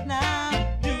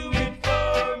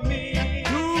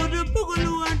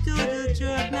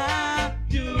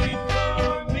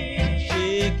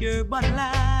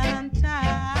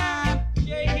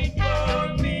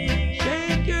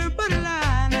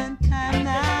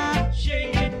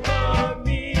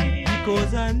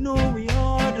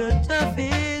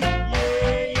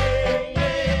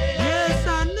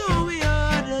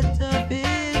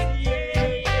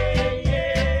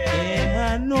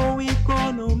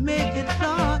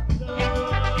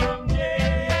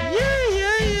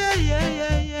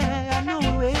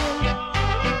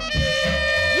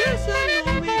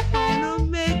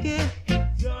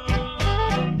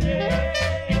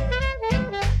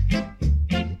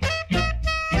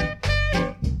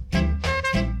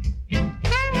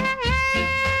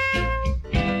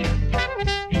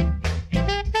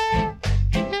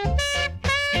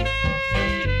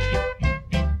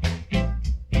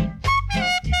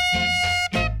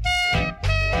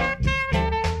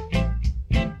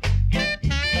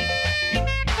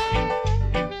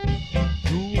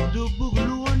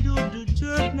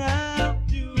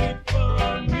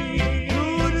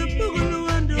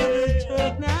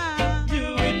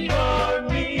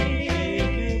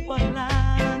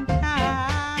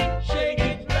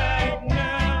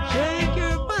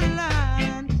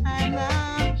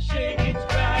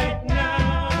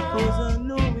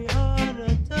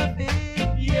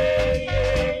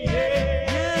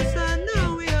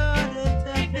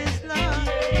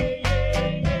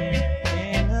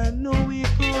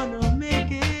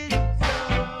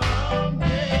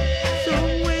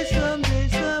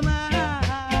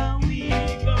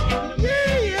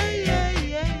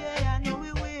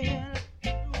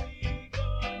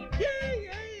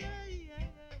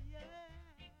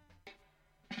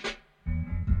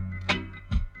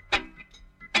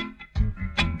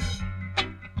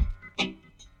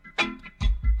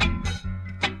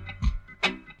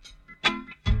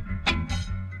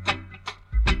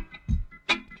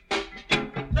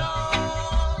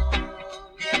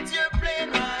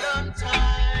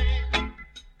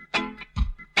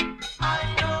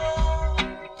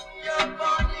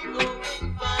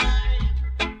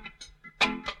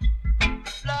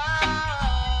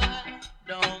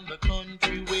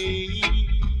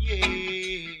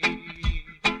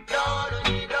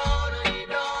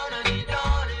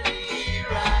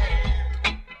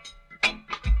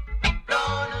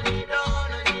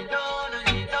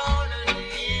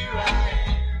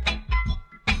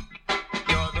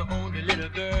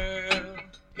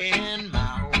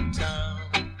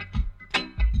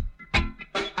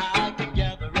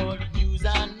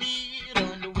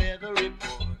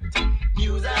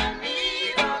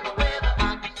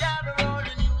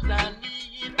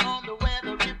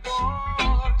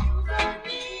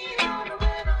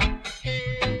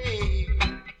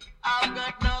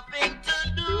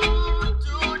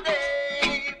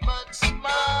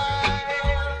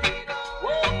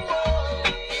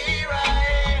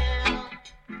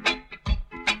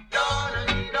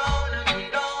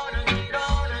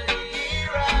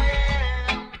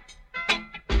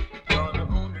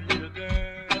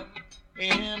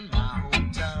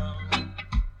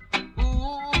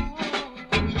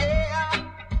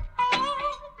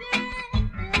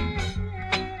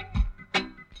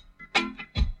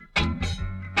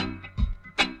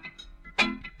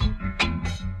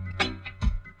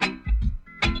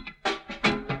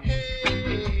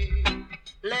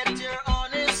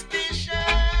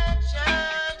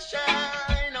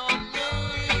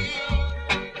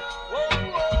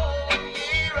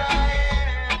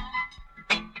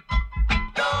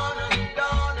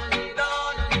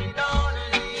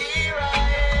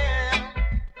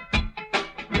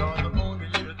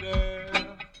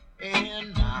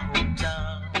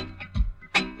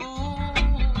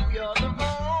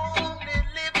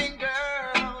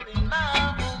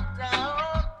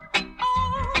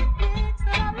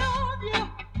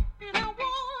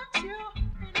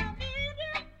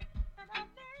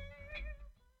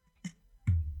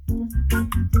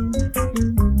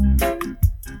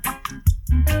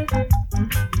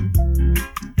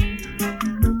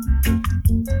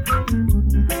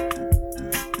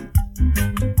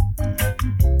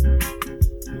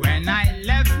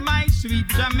 sweet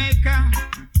Jamaica.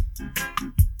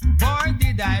 Boy,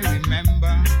 did I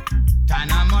remember.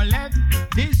 Tanamo left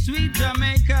this sweet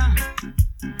Jamaica.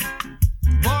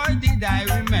 Boy, did I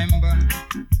remember.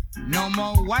 No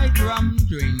more white rum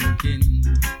drinking.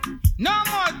 No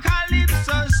more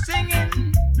calypso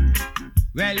singing.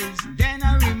 Well, it's then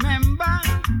I remember.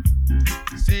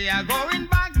 Say I'm going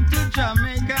back to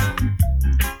Jamaica.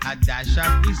 A dash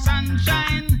of the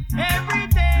sunshine every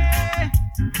day.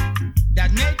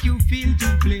 That make you feel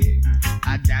to play.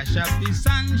 A dash of the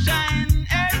sunshine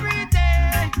every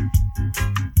day.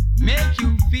 Make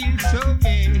you feel so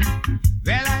gay.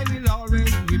 Well, I will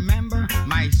always remember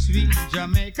my sweet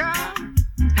Jamaica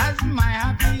as my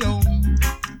happy home.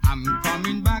 I'm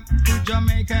coming back to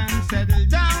Jamaica and settle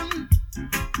down.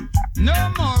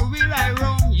 No more will I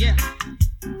roam, yeah.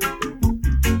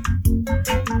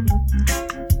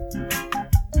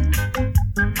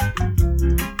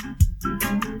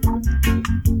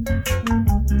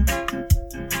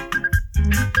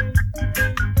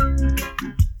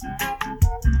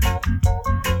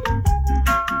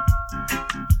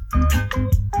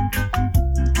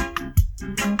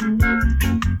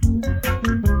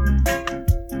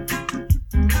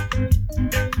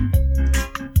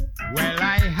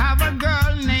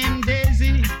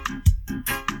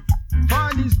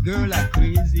 Girl are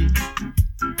crazy,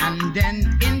 and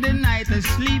then in the night I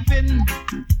sleeping,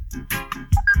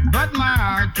 but my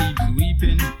heart keeps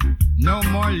weeping. No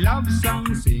more love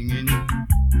song singing,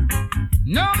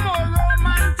 no more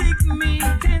romantic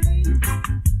meeting.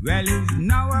 Well, it's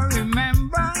now I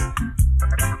remember.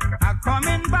 I'm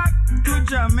coming back to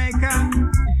Jamaica.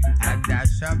 A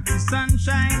dash of the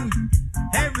sunshine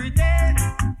every day.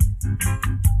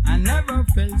 I never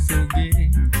felt so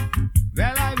gay.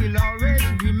 Well, I will always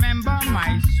remember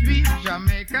my sweet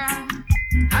Jamaica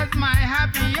as my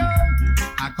happy home.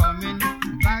 I'm coming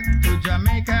back to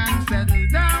Jamaica and settle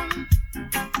down.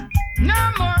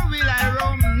 No more will I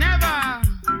roam, never.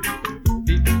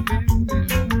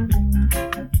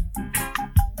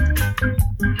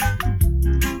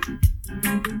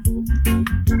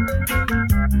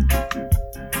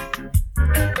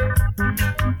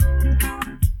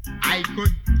 I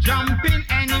could jump in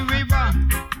any river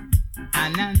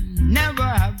and I never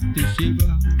have to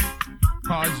shiver,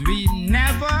 'cause we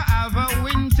never have a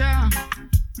winter.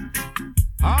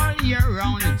 All year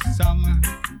round it's summer,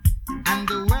 and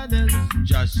the weather's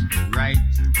just right.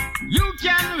 You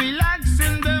can relax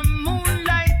in the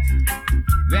moonlight.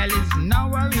 Well, it's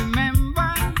now I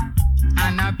remember,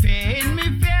 and I paying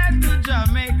me fare to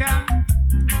Jamaica.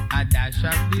 A dash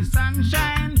of the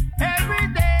sunshine every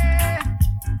day.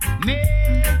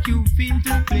 Make you feel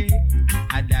to play.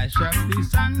 A dash of the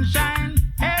sunshine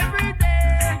every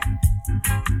day.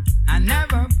 I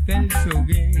never felt so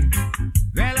gay.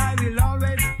 Well, I will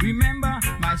always remember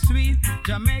my sweet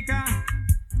Jamaica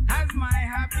as my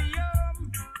happy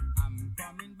home. I'm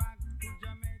coming back to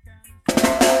Jamaica.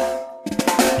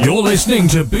 You're listening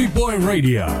to Boot Boy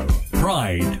Radio.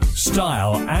 Pride,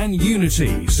 style, and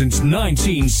unity since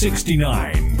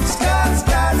 1969. Scott,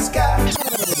 Scott, Scott.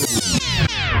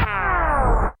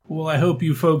 Well, I hope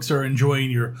you folks are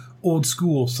enjoying your old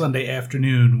school Sunday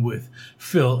afternoon with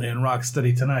Phil and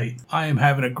Rocksteady tonight. I am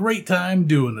having a great time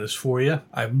doing this for you.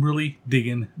 I'm really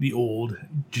digging the old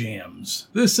jams.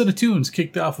 This set of tunes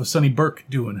kicked off with Sonny Burke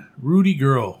doing Rudy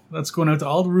Girl. That's going out to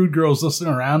all the rude girls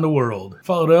listening around the world.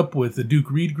 Followed up with the Duke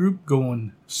Reed Group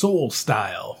going Soul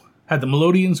Style. Had the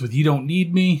Melodians with You Don't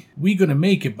Need Me, We Gonna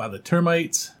Make It by the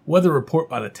Termites, Weather Report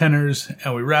by the Tenors,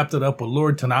 and we wrapped it up with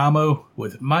Lord Tanamo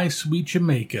with My Sweet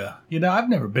Jamaica. You know, I've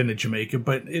never been to Jamaica,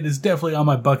 but it is definitely on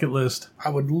my bucket list. I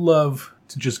would love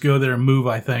to just go there and move,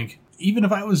 I think. Even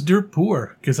if I was dirt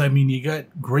poor, because I mean, you got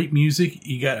great music,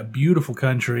 you got a beautiful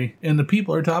country, and the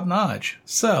people are top notch.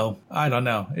 So, I don't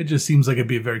know. It just seems like it'd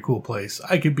be a very cool place.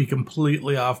 I could be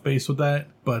completely off base with that,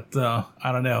 but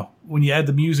I don't know. When you add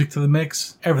the music to the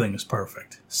mix, everything is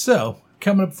perfect. So,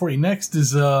 coming up for you next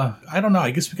is, I don't know,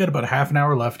 I guess we got about half an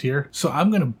hour left here. So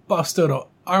I'm going to bust out an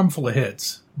armful of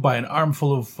hits by an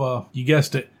armful of, you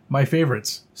guessed it, my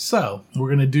favorites. So, we're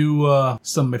going to do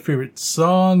some of my favorite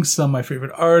songs, some of my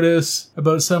favorite artists,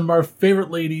 about some of our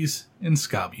favorite ladies in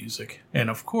ska music. And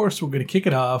of course, we're going to kick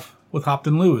it off with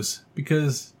Hopton Lewis,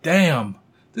 because damn,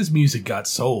 this music got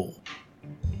soul.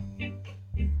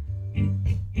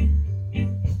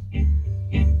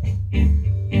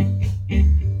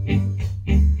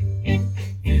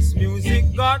 This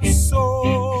music got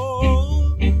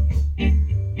soul.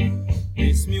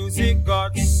 This music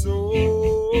got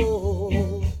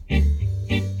soul.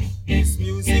 This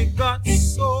music got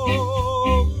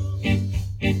soul.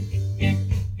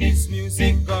 This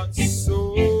music got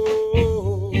soul.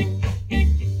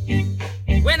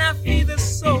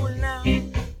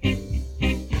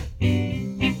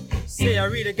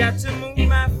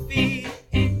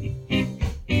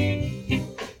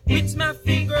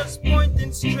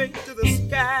 looking straight to the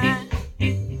sky.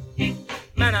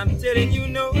 Man, I'm telling you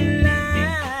no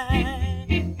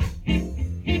lie.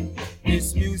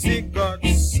 This music got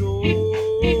soul.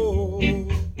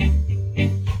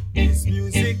 This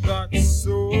music got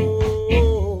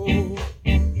soul.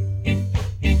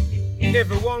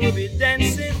 Everyone will be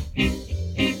dancing,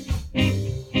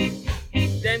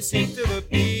 dancing to the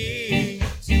beat.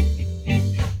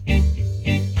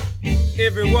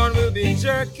 Everyone will be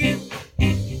jerking,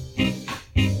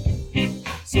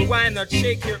 so why not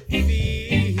shake your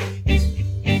feet?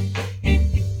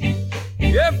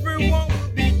 Everyone will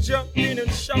be jumping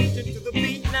and shouting to the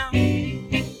beat now,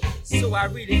 so I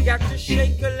really got to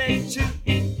shake a leg too.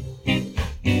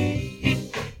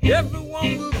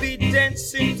 Everyone will be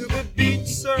dancing to the beat,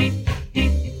 sir,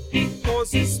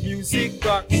 'cause this music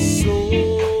got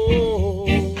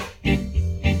soul.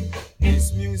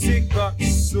 This music got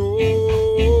soul.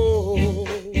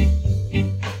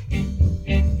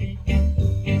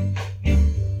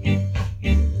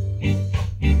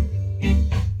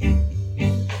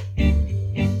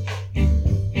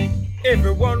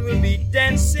 Everyone will be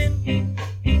dancing,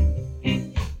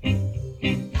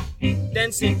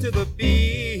 dancing to the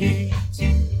beat.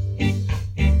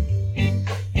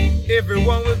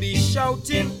 Everyone will be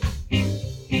shouting,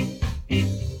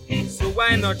 so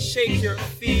why not shake your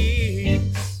feet?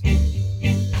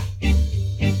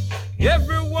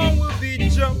 Everyone will be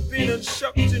jumping and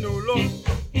shouting, oh Lord,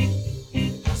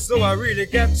 so I really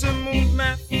got to move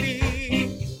my feet.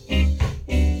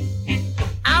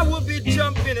 I will be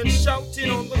jumping and shouting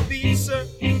on the beat, sir,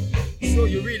 so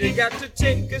you really got to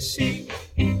take a seat,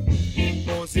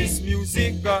 'cause this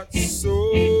music got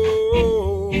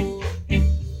soul.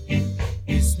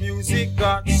 This music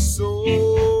got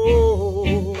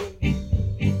soul.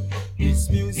 This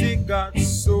music got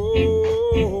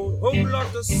soul. Oh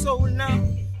Lord, the soul now.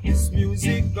 This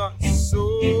music got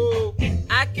soul.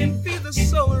 I can feel the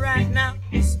soul right now.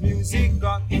 This music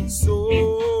got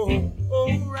soul.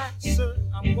 Alright, sir,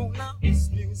 I'm going now. This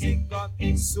music got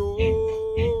soul.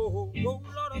 Oh Lord,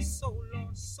 the soul,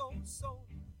 Lord, soul, soul.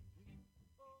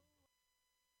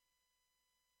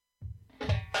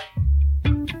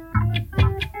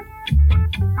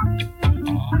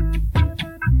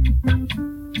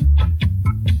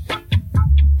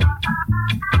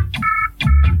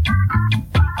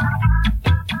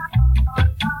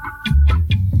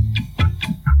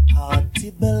 Hearty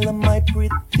Bella, my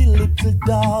pretty little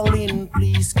darling,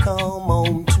 please come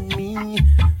home to me.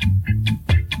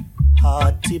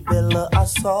 Hearty Bella, I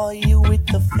saw you with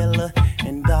the fella,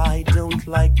 and I don't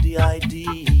like the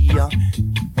idea.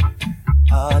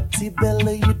 Hearty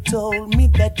Bella, you told me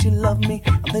that you love me,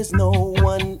 and there's no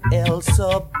one else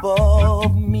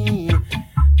above me.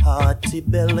 Hearty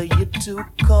Bella, you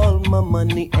took all my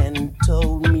money and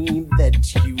told me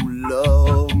that you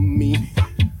love me.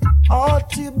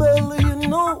 Hearty Bella, you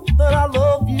know that I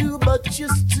love you, but you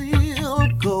still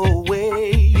go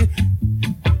away.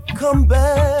 Come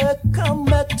back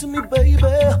to me, baby,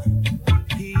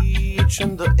 each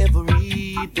and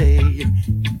every day.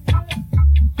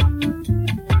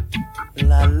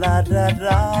 La la da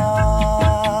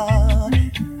da.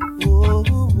 Whoa,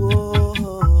 whoa.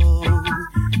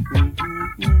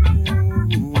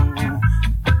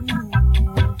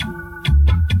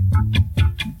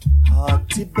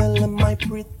 Hearty Bella, my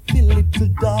pretty little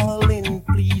darling,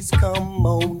 please come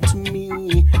home to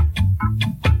me.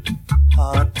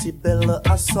 Hearty Bella,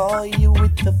 I saw you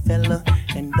with the fella,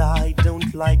 and I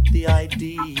don't like the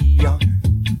idea.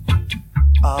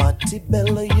 Hearty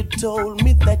Bella, you told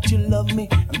me that you love me,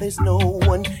 and there's no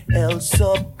one else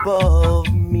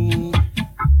above me.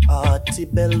 Hearty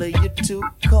Bella, you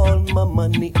took all my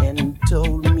money and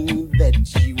told me that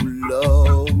you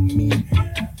love me.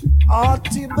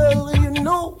 Hearty Bella, you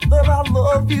know that I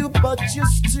love you, but you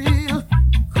still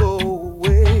go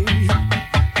away.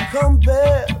 Come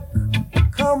back,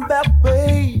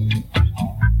 babe,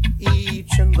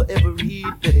 each and every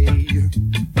day.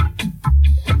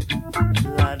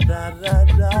 La da da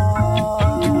da,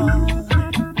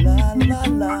 la la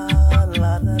la,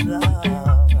 la da da.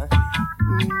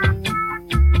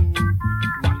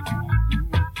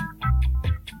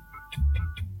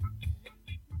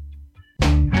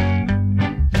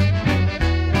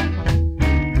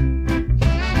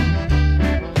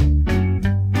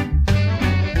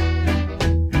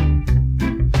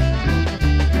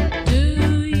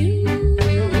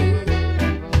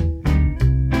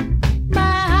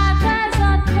 My heart cries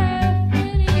out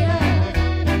perfectly.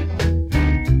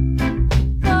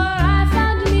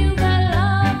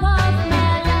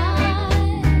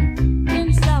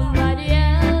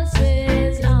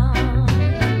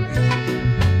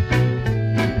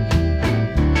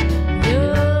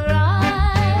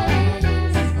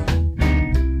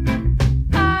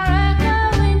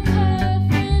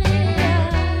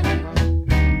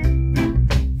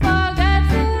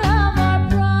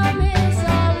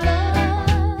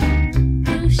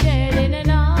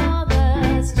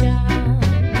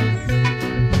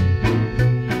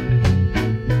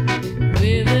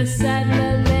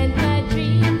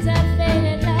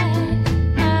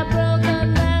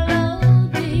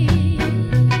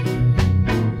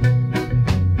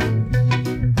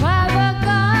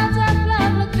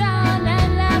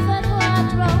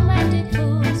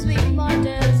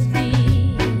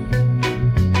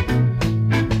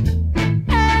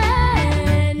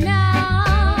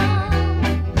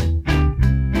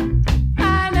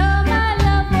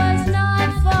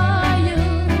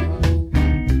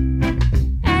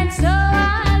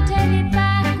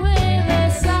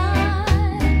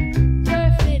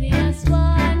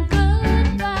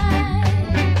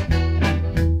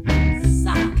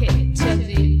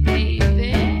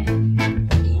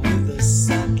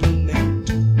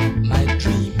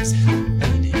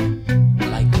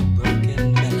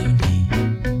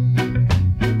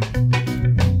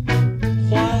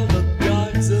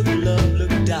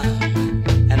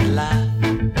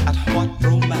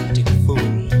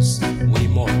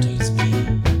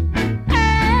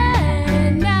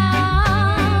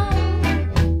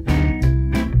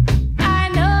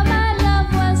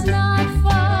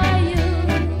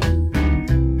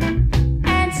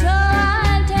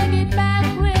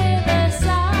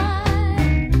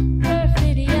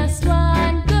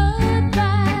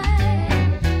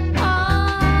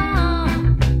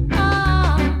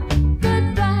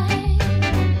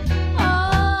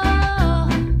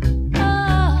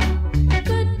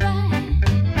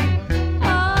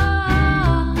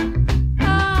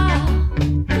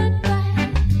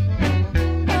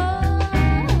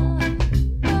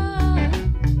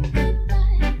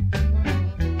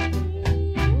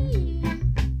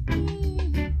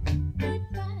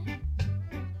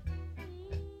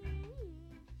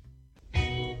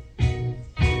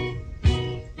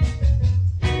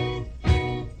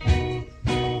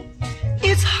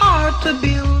 start to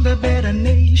build a better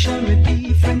nation with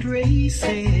different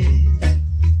races.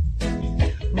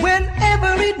 When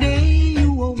every day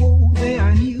you awoke, there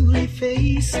are newly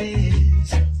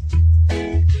faces.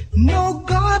 No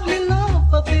godly love,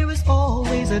 but there is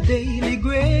always a daily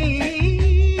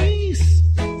grace,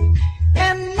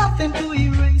 and nothing to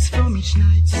erase from each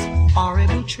night's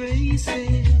horrible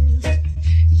traces.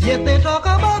 Yet they talk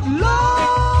about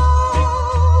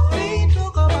love, they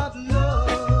talk about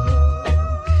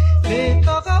love, they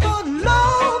talk about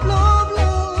love, love,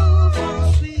 love,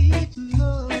 oh sweet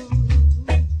love.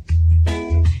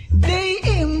 Day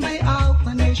in, day out,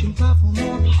 the nation cry for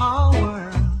more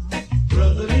power,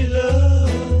 brotherly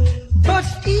love. But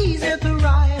it's easier to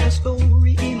write a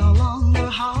story in a longer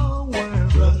hour,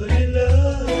 brotherly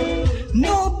love.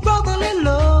 No brotherly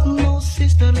love, no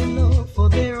sisterly love, for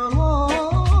they're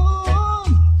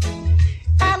alone.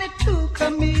 And it took a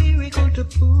miracle to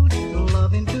put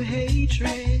love into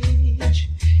hatred.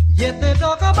 Yet they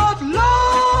talk about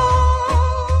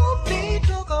love, they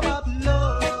talk about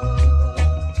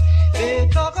love, they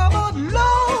talk about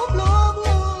love, love,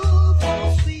 love,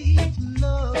 oh sweet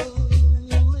love.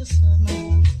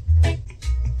 Listen.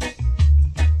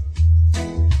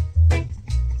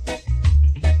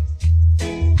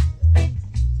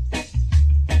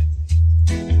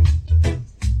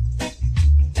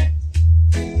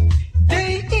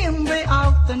 Day in, day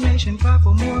out, the nation cry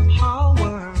for more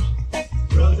power,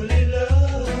 brotherly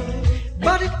love.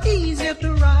 But it's easier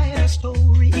to write a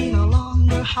story in a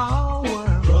longer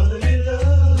hour, brotherly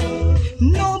love.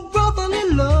 No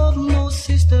brotherly love, no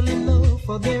sisterly love,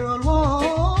 for they're all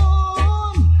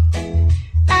one.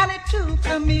 And it took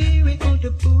a miracle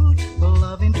to put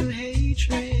love into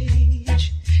hatred.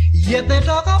 Yet they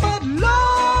talk about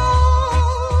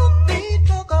love, they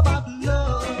talk about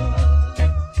love,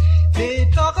 they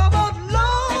talk about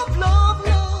love, love,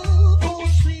 love, oh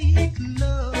sweet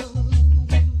love.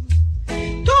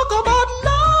 Talk about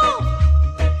love,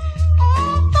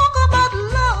 talk about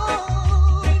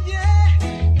love, yeah.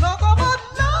 Talk about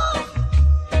love,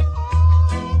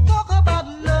 talk about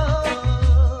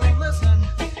love. Listen,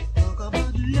 talk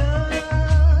about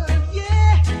love,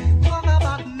 yeah. Talk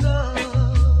about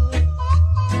love,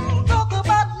 talk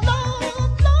about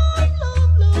love, love,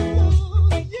 love, love,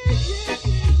 love, yeah, yeah,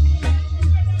 yeah.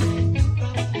 Talk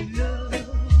about love,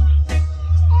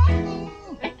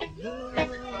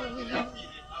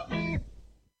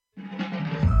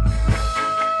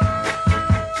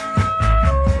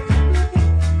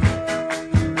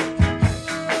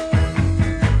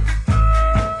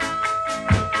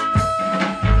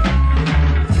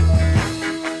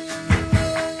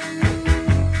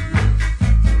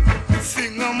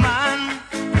 Sing a man,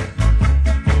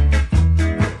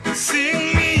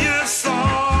 sing me your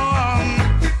song.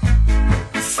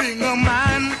 Sing a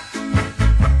man,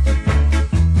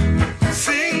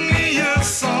 sing me your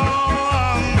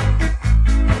song.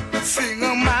 Sing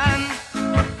a man,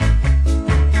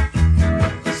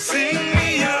 sing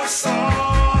me your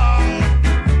song.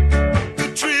 To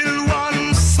thrill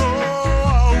one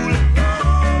soul,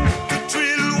 to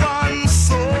thrill one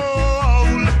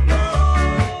soul,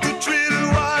 to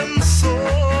thrill one soul.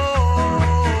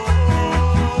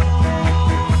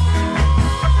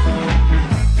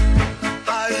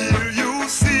 I hear you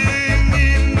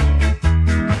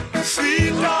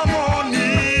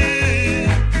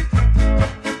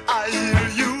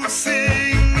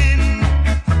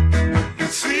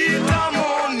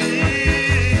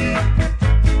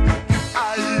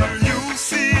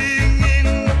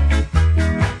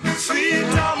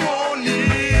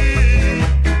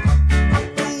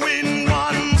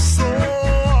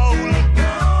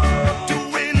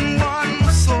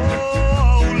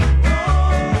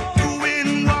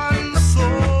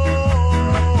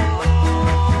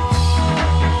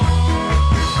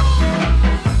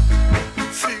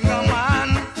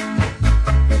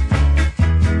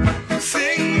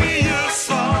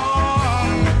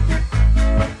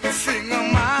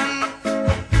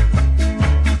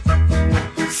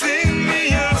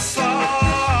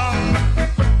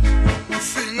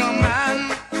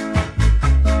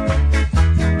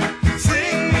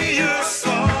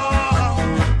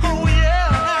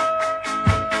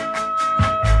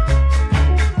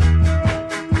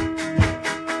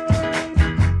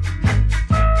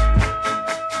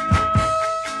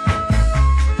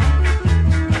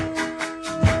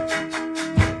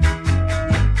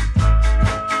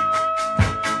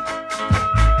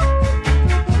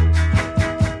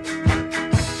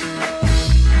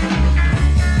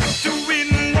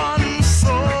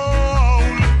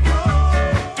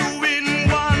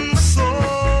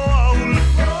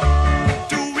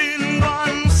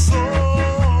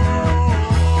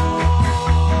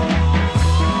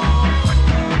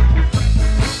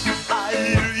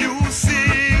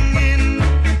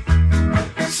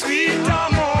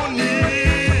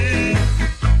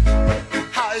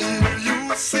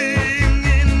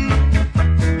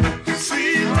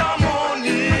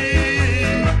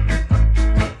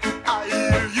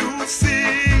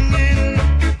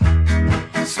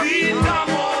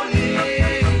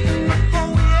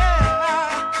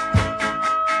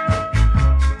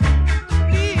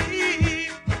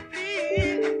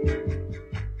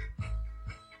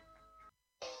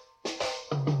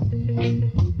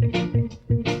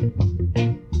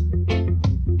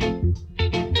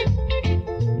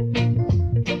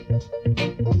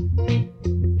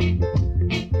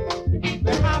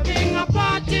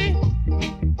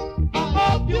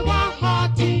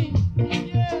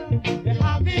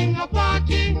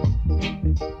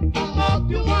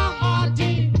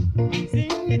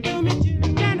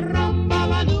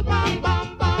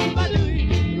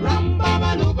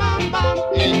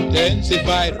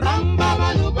Intensified. Ram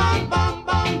babaloo bam bam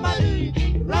bam baloo.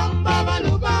 Ram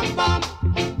babaloo bam bam.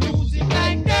 Music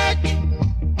like that.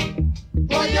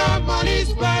 For your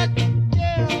money's worth.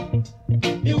 Yeah.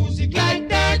 Music like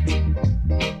that.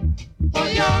 For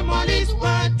your money's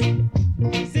worth.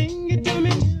 Sing it to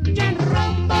me, children.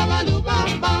 Ram babaloo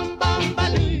bam bam bam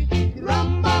baloo.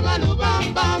 Ram babaloo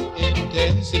bam bam.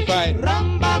 Intensified.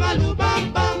 Ram babaloo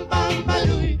bam bam bam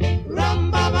baloo.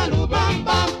 Ram babaloo bam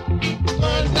bam.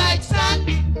 Girls like sun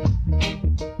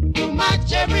to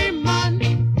match every man.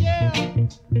 Yeah.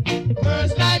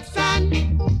 Girls like sun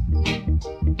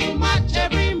to match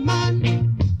every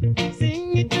man.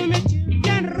 Sing it to me,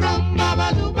 children. Ram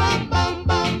babaloo bam bam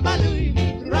bam baloo.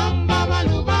 Ram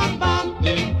babaloo bam bam.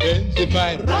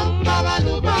 Intensified. Ram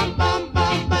babaloo bam bam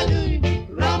bam baloo.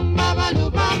 Ram babaloo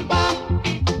bam bam.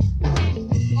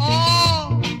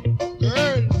 Oh,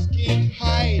 girls can't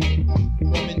hide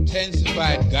from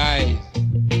intensified guys.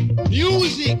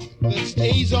 Music that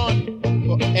stays on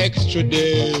for extra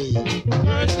days.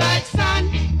 Girls like sun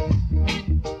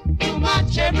to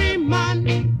match every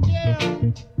man. Yeah.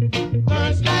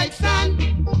 Girls like sun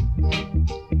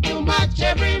to match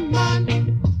every man.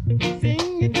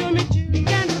 Sing it to me,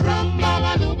 children. Ram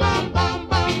babaloo bam bam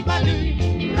bam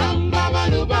baloo. Ram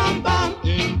babaloo bam bam.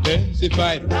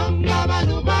 Intensified. Ram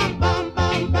babaloo bam bam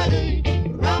bam baloo.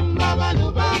 Ram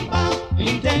babaloo bam bam.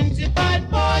 Intensified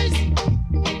boys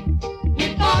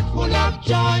with heart full of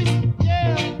joy.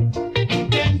 Yeah.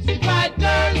 Intensified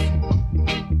girls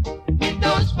with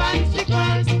those fancy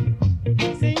girls.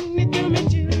 Sing it to me,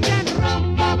 children.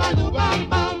 Ram babaloo bam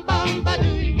bam bam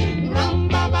baloo. Ram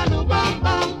babaloo bam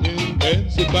bam.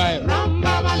 Intensified. Ram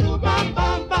babaloo bam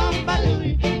bam bam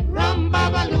baloo. Ram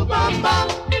babaloo bam bam.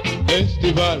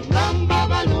 Festival. Ram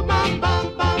babaloo bam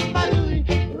bam bam baloo.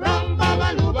 Ram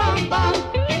babaloo bam bam.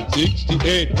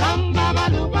 68. Ram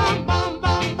babaloo bam bam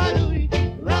bam baloo.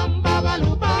 Ram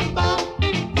babaloo bam bam.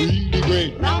 Really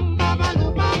great. Ram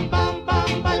babaloo bam bam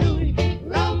bam baloo.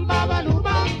 Ram babaloo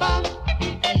bam bam.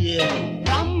 Yeah.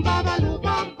 Ram babaloo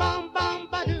bam bam bam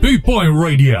baloo. Boot Boy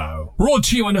Radio, brought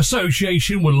to you in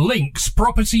association with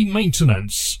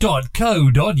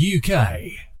linkspropertymaintenance.co.uk.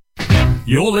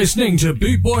 You're listening to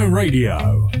Boot Boy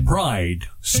Radio. Pride,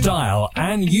 style,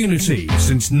 and unity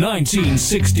since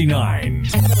 1969.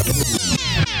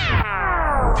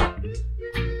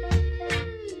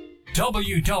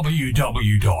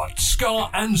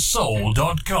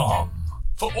 www.scarandsoul.com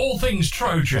for all things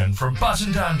Trojan, from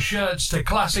button-down shirts to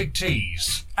classic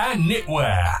tees and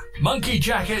knitwear, monkey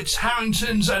jackets,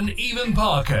 Harringtons, and even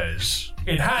Parkers.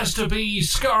 It has to be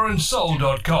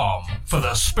scarandsoul.com for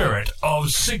the spirit of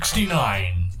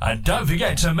 69. And don't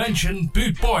forget to mention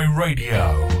Boot Boy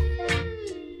Radio.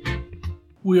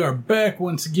 We are back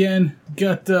once again.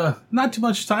 Got not too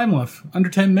much time left, under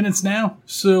 10 minutes now.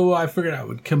 So I figured I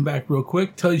would come back real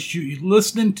quick, tell you what you're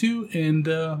listening to, and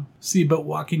see about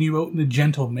walking you out in a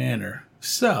gentle manner.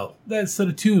 So, that set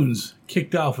of tunes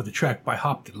kicked off with a track by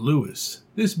Hopton Lewis.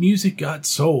 This music got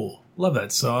soul. Love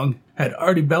that song. Had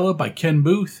Artie Bella by Ken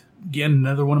Booth. Again,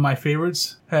 another one of my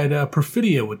favorites. Had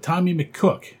Perfidia with Tommy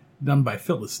McCook, done by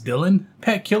Phyllis Dillon.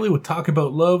 Pat Kelly with Talk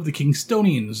About Love, the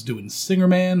Kingstonians doing Singer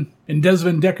Man. And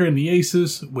Desmond Decker and the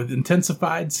Aces with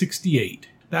Intensified 68.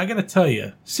 Now I gotta tell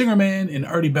you, Singer Man and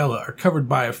Artie Bella are covered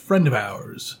by a friend of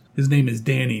ours. His name is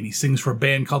Danny, and he sings for a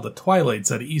band called the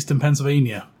Twilights out of Easton,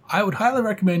 Pennsylvania. I would highly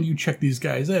recommend you check these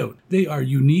guys out. They are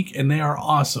unique and they are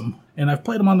awesome. And I've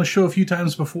played them on the show a few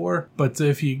times before, but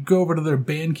if you go over to their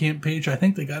Bandcamp page, I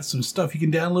think they got some stuff you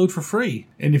can download for free.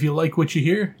 And if you like what you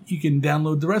hear, you can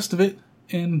download the rest of it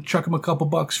and chuck them a couple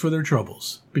bucks for their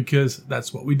troubles. Because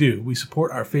that's what we do. We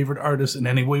support our favorite artists in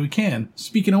any way we can.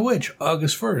 Speaking of which,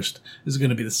 August 1st is going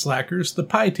to be the Slackers, the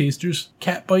Pie Tasters,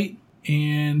 Catbite,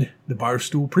 and the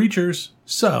Barstool Preachers.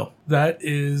 So, that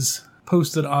is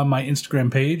posted on my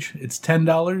Instagram page. It's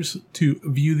 $10 to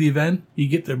view the event. You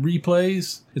get the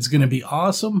replays. It's going to be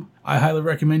awesome. I highly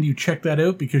recommend you check that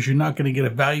out because you're not going to get a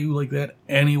value like that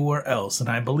anywhere else. And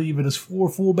I believe it is 4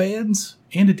 full bands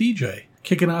and a DJ.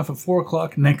 Kicking off at 4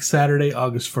 o'clock next Saturday,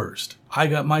 August 1st. I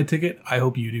got my ticket. I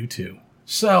hope you do too.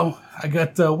 So, I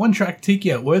got one track to take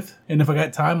you out with, and if I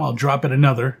got time, I'll drop in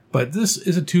another. But this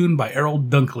is a tune by Errol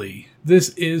Dunkley.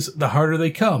 This is The Harder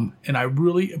They Come, and I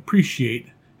really appreciate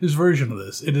his version of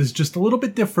this. It is just a little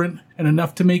bit different and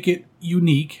enough to make it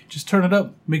unique. Just turn it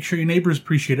up. Make sure your neighbors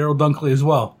appreciate Errol Dunkley as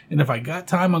well. And if I got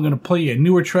time, I'm going to play you a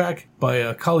newer track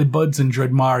by Collie Buddz and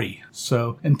Dread Mari.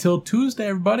 So until Tuesday,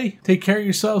 everybody, take care of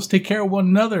yourselves. Take care of one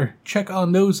another. Check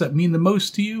on those that mean the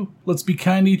most to you. Let's be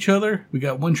kind to each other. We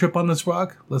got one trip on this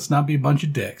rock. Let's not be a bunch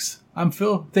of dicks. I'm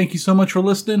Phil. Thank you so much for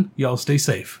listening. Y'all stay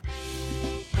safe.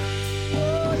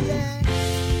 Oh, yeah.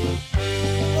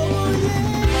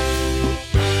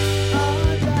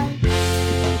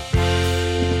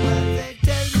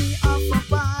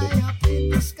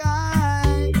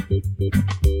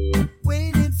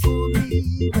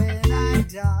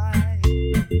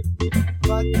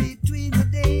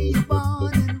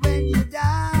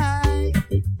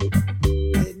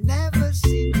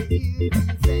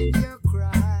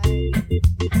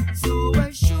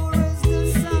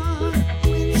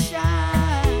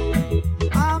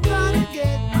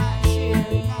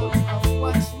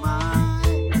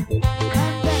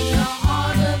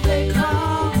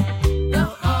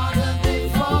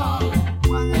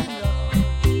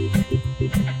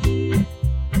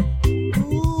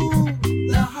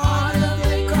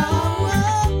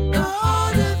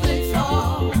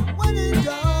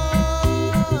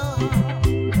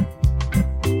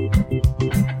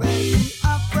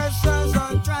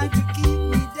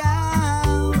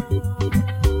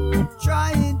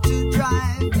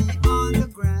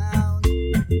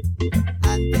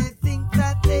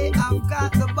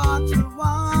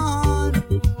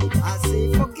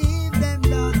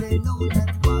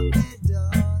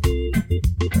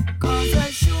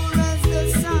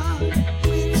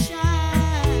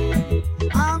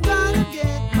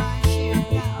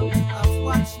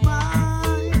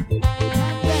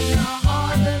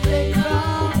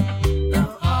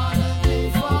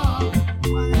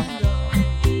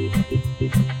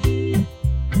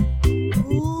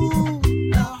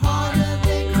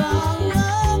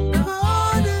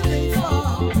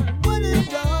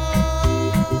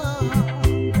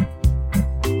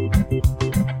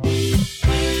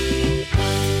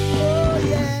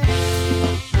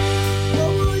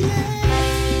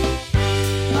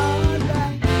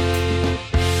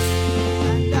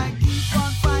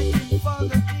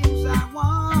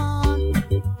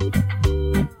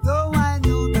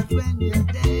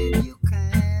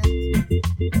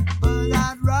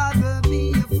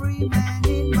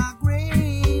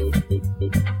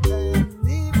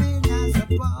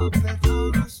 puppet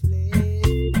on a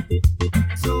slave.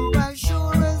 So as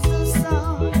sure as the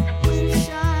sun will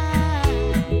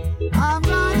shine, I'm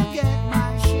gonna get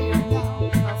my share now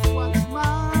of what's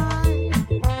mine.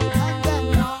 And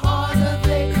then the harder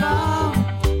they come,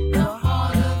 the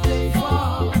harder they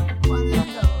fall. One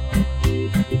and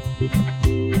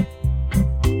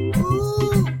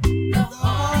ooh, the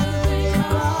harder they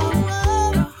come,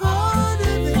 the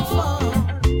harder they fall.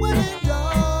 One and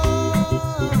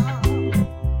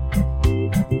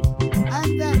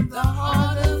and then the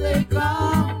harder they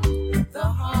come, the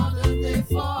harder they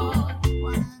fall.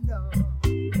 One and all.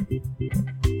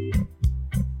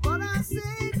 But I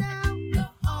say now, the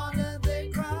harder they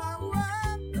come,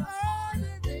 the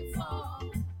harder they fall.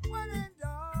 One and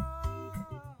all.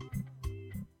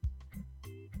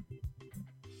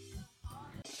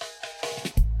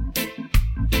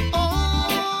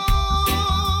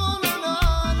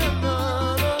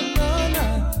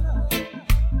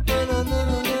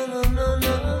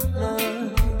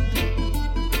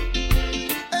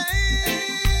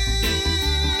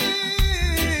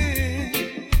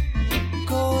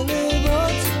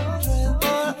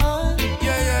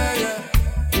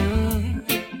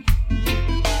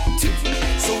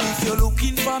 So if you're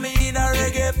looking for me in a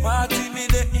reggae party, me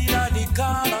the inna the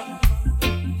corner.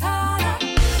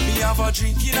 Me have a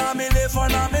drink inna me left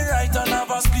and on me right, and have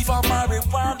a spliff of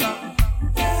marijuana.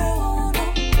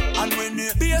 And when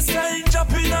the bassline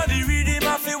drop inna the rhythm,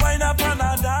 I feel wind up and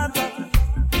a dance.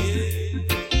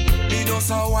 Me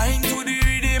just a wine to the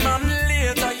rhythm, and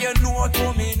later you know what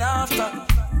coming after.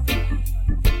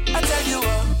 I tell you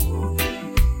what,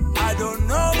 I don't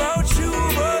know about you,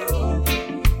 but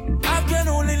I can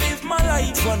only live my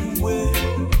life one way.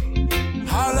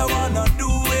 All I wanna do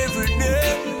every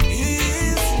day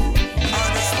is I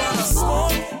just wanna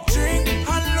smoke, drink,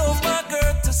 and love my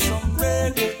girl to some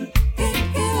reggae.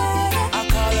 I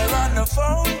call her on the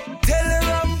phone, tell her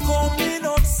I'm coming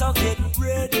up, so get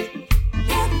ready.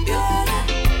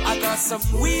 I got some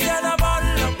weed and a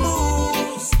bottle of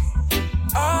booze.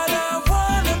 All I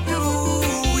wanna do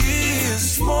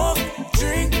is smoke,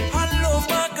 drink, and love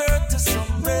my girl to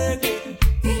some reggae.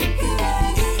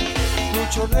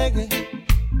 Mucho reggae,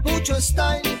 mucho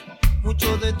style,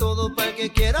 mucho de todo para el que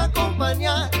quiera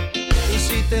acompañar. Y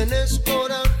si tenés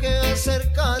coraje,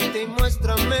 acércate y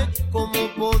muéstrame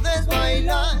cómo podés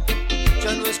bailar.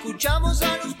 Ya no escuchamos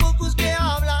a los pocos que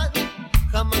hablan,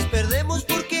 jamás perdemos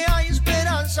porque hay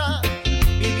esperanza.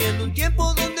 Viviendo un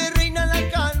tiempo donde reina la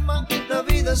calma, la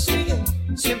vida sigue,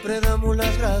 siempre damos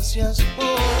las gracias.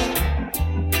 Oh.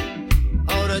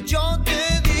 Ahora yo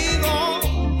te digo,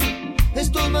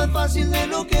 esto es más fácil de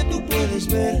lo que tú puedes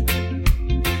ver.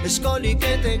 Scully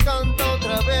que te canta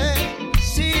otra vez,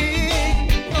 sí.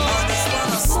 I just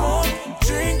wanna smoke,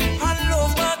 drink, and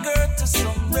love my girl to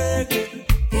some reggae.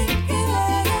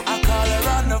 I call her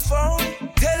on the phone,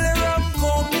 tell her I'm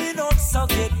coming up, so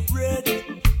get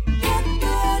ready.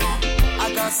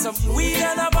 I got some weed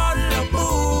and a bottle of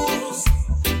booze.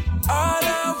 All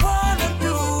I wanna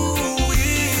do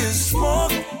is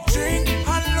smoke, drink,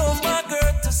 and love my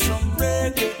girl to some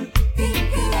reggae.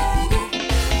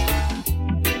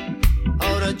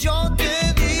 Ahora yo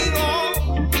te digo,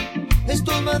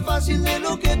 esto es más fácil de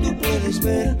lo que tú puedes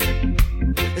ver.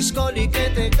 Scully que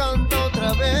te canta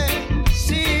otra vez,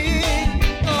 sí.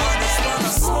 I just wanna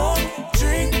smoke,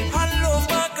 drink, and love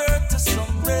my girl to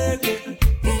some reggae.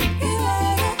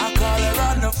 I call her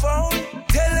on the phone,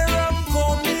 tell her I'm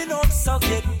coming up, so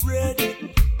get ready.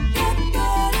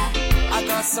 I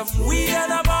got some weed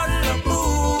and a bottle of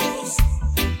booze.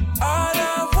 All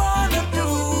I wanna do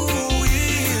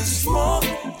is smoke,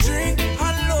 drink,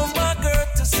 and love my girl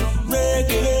to some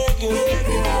reggae.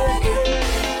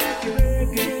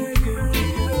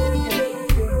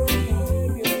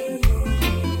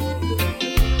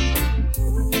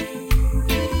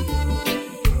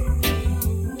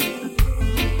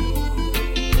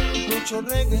 Mucho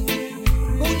reggae,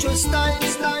 mucho style,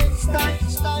 style, style.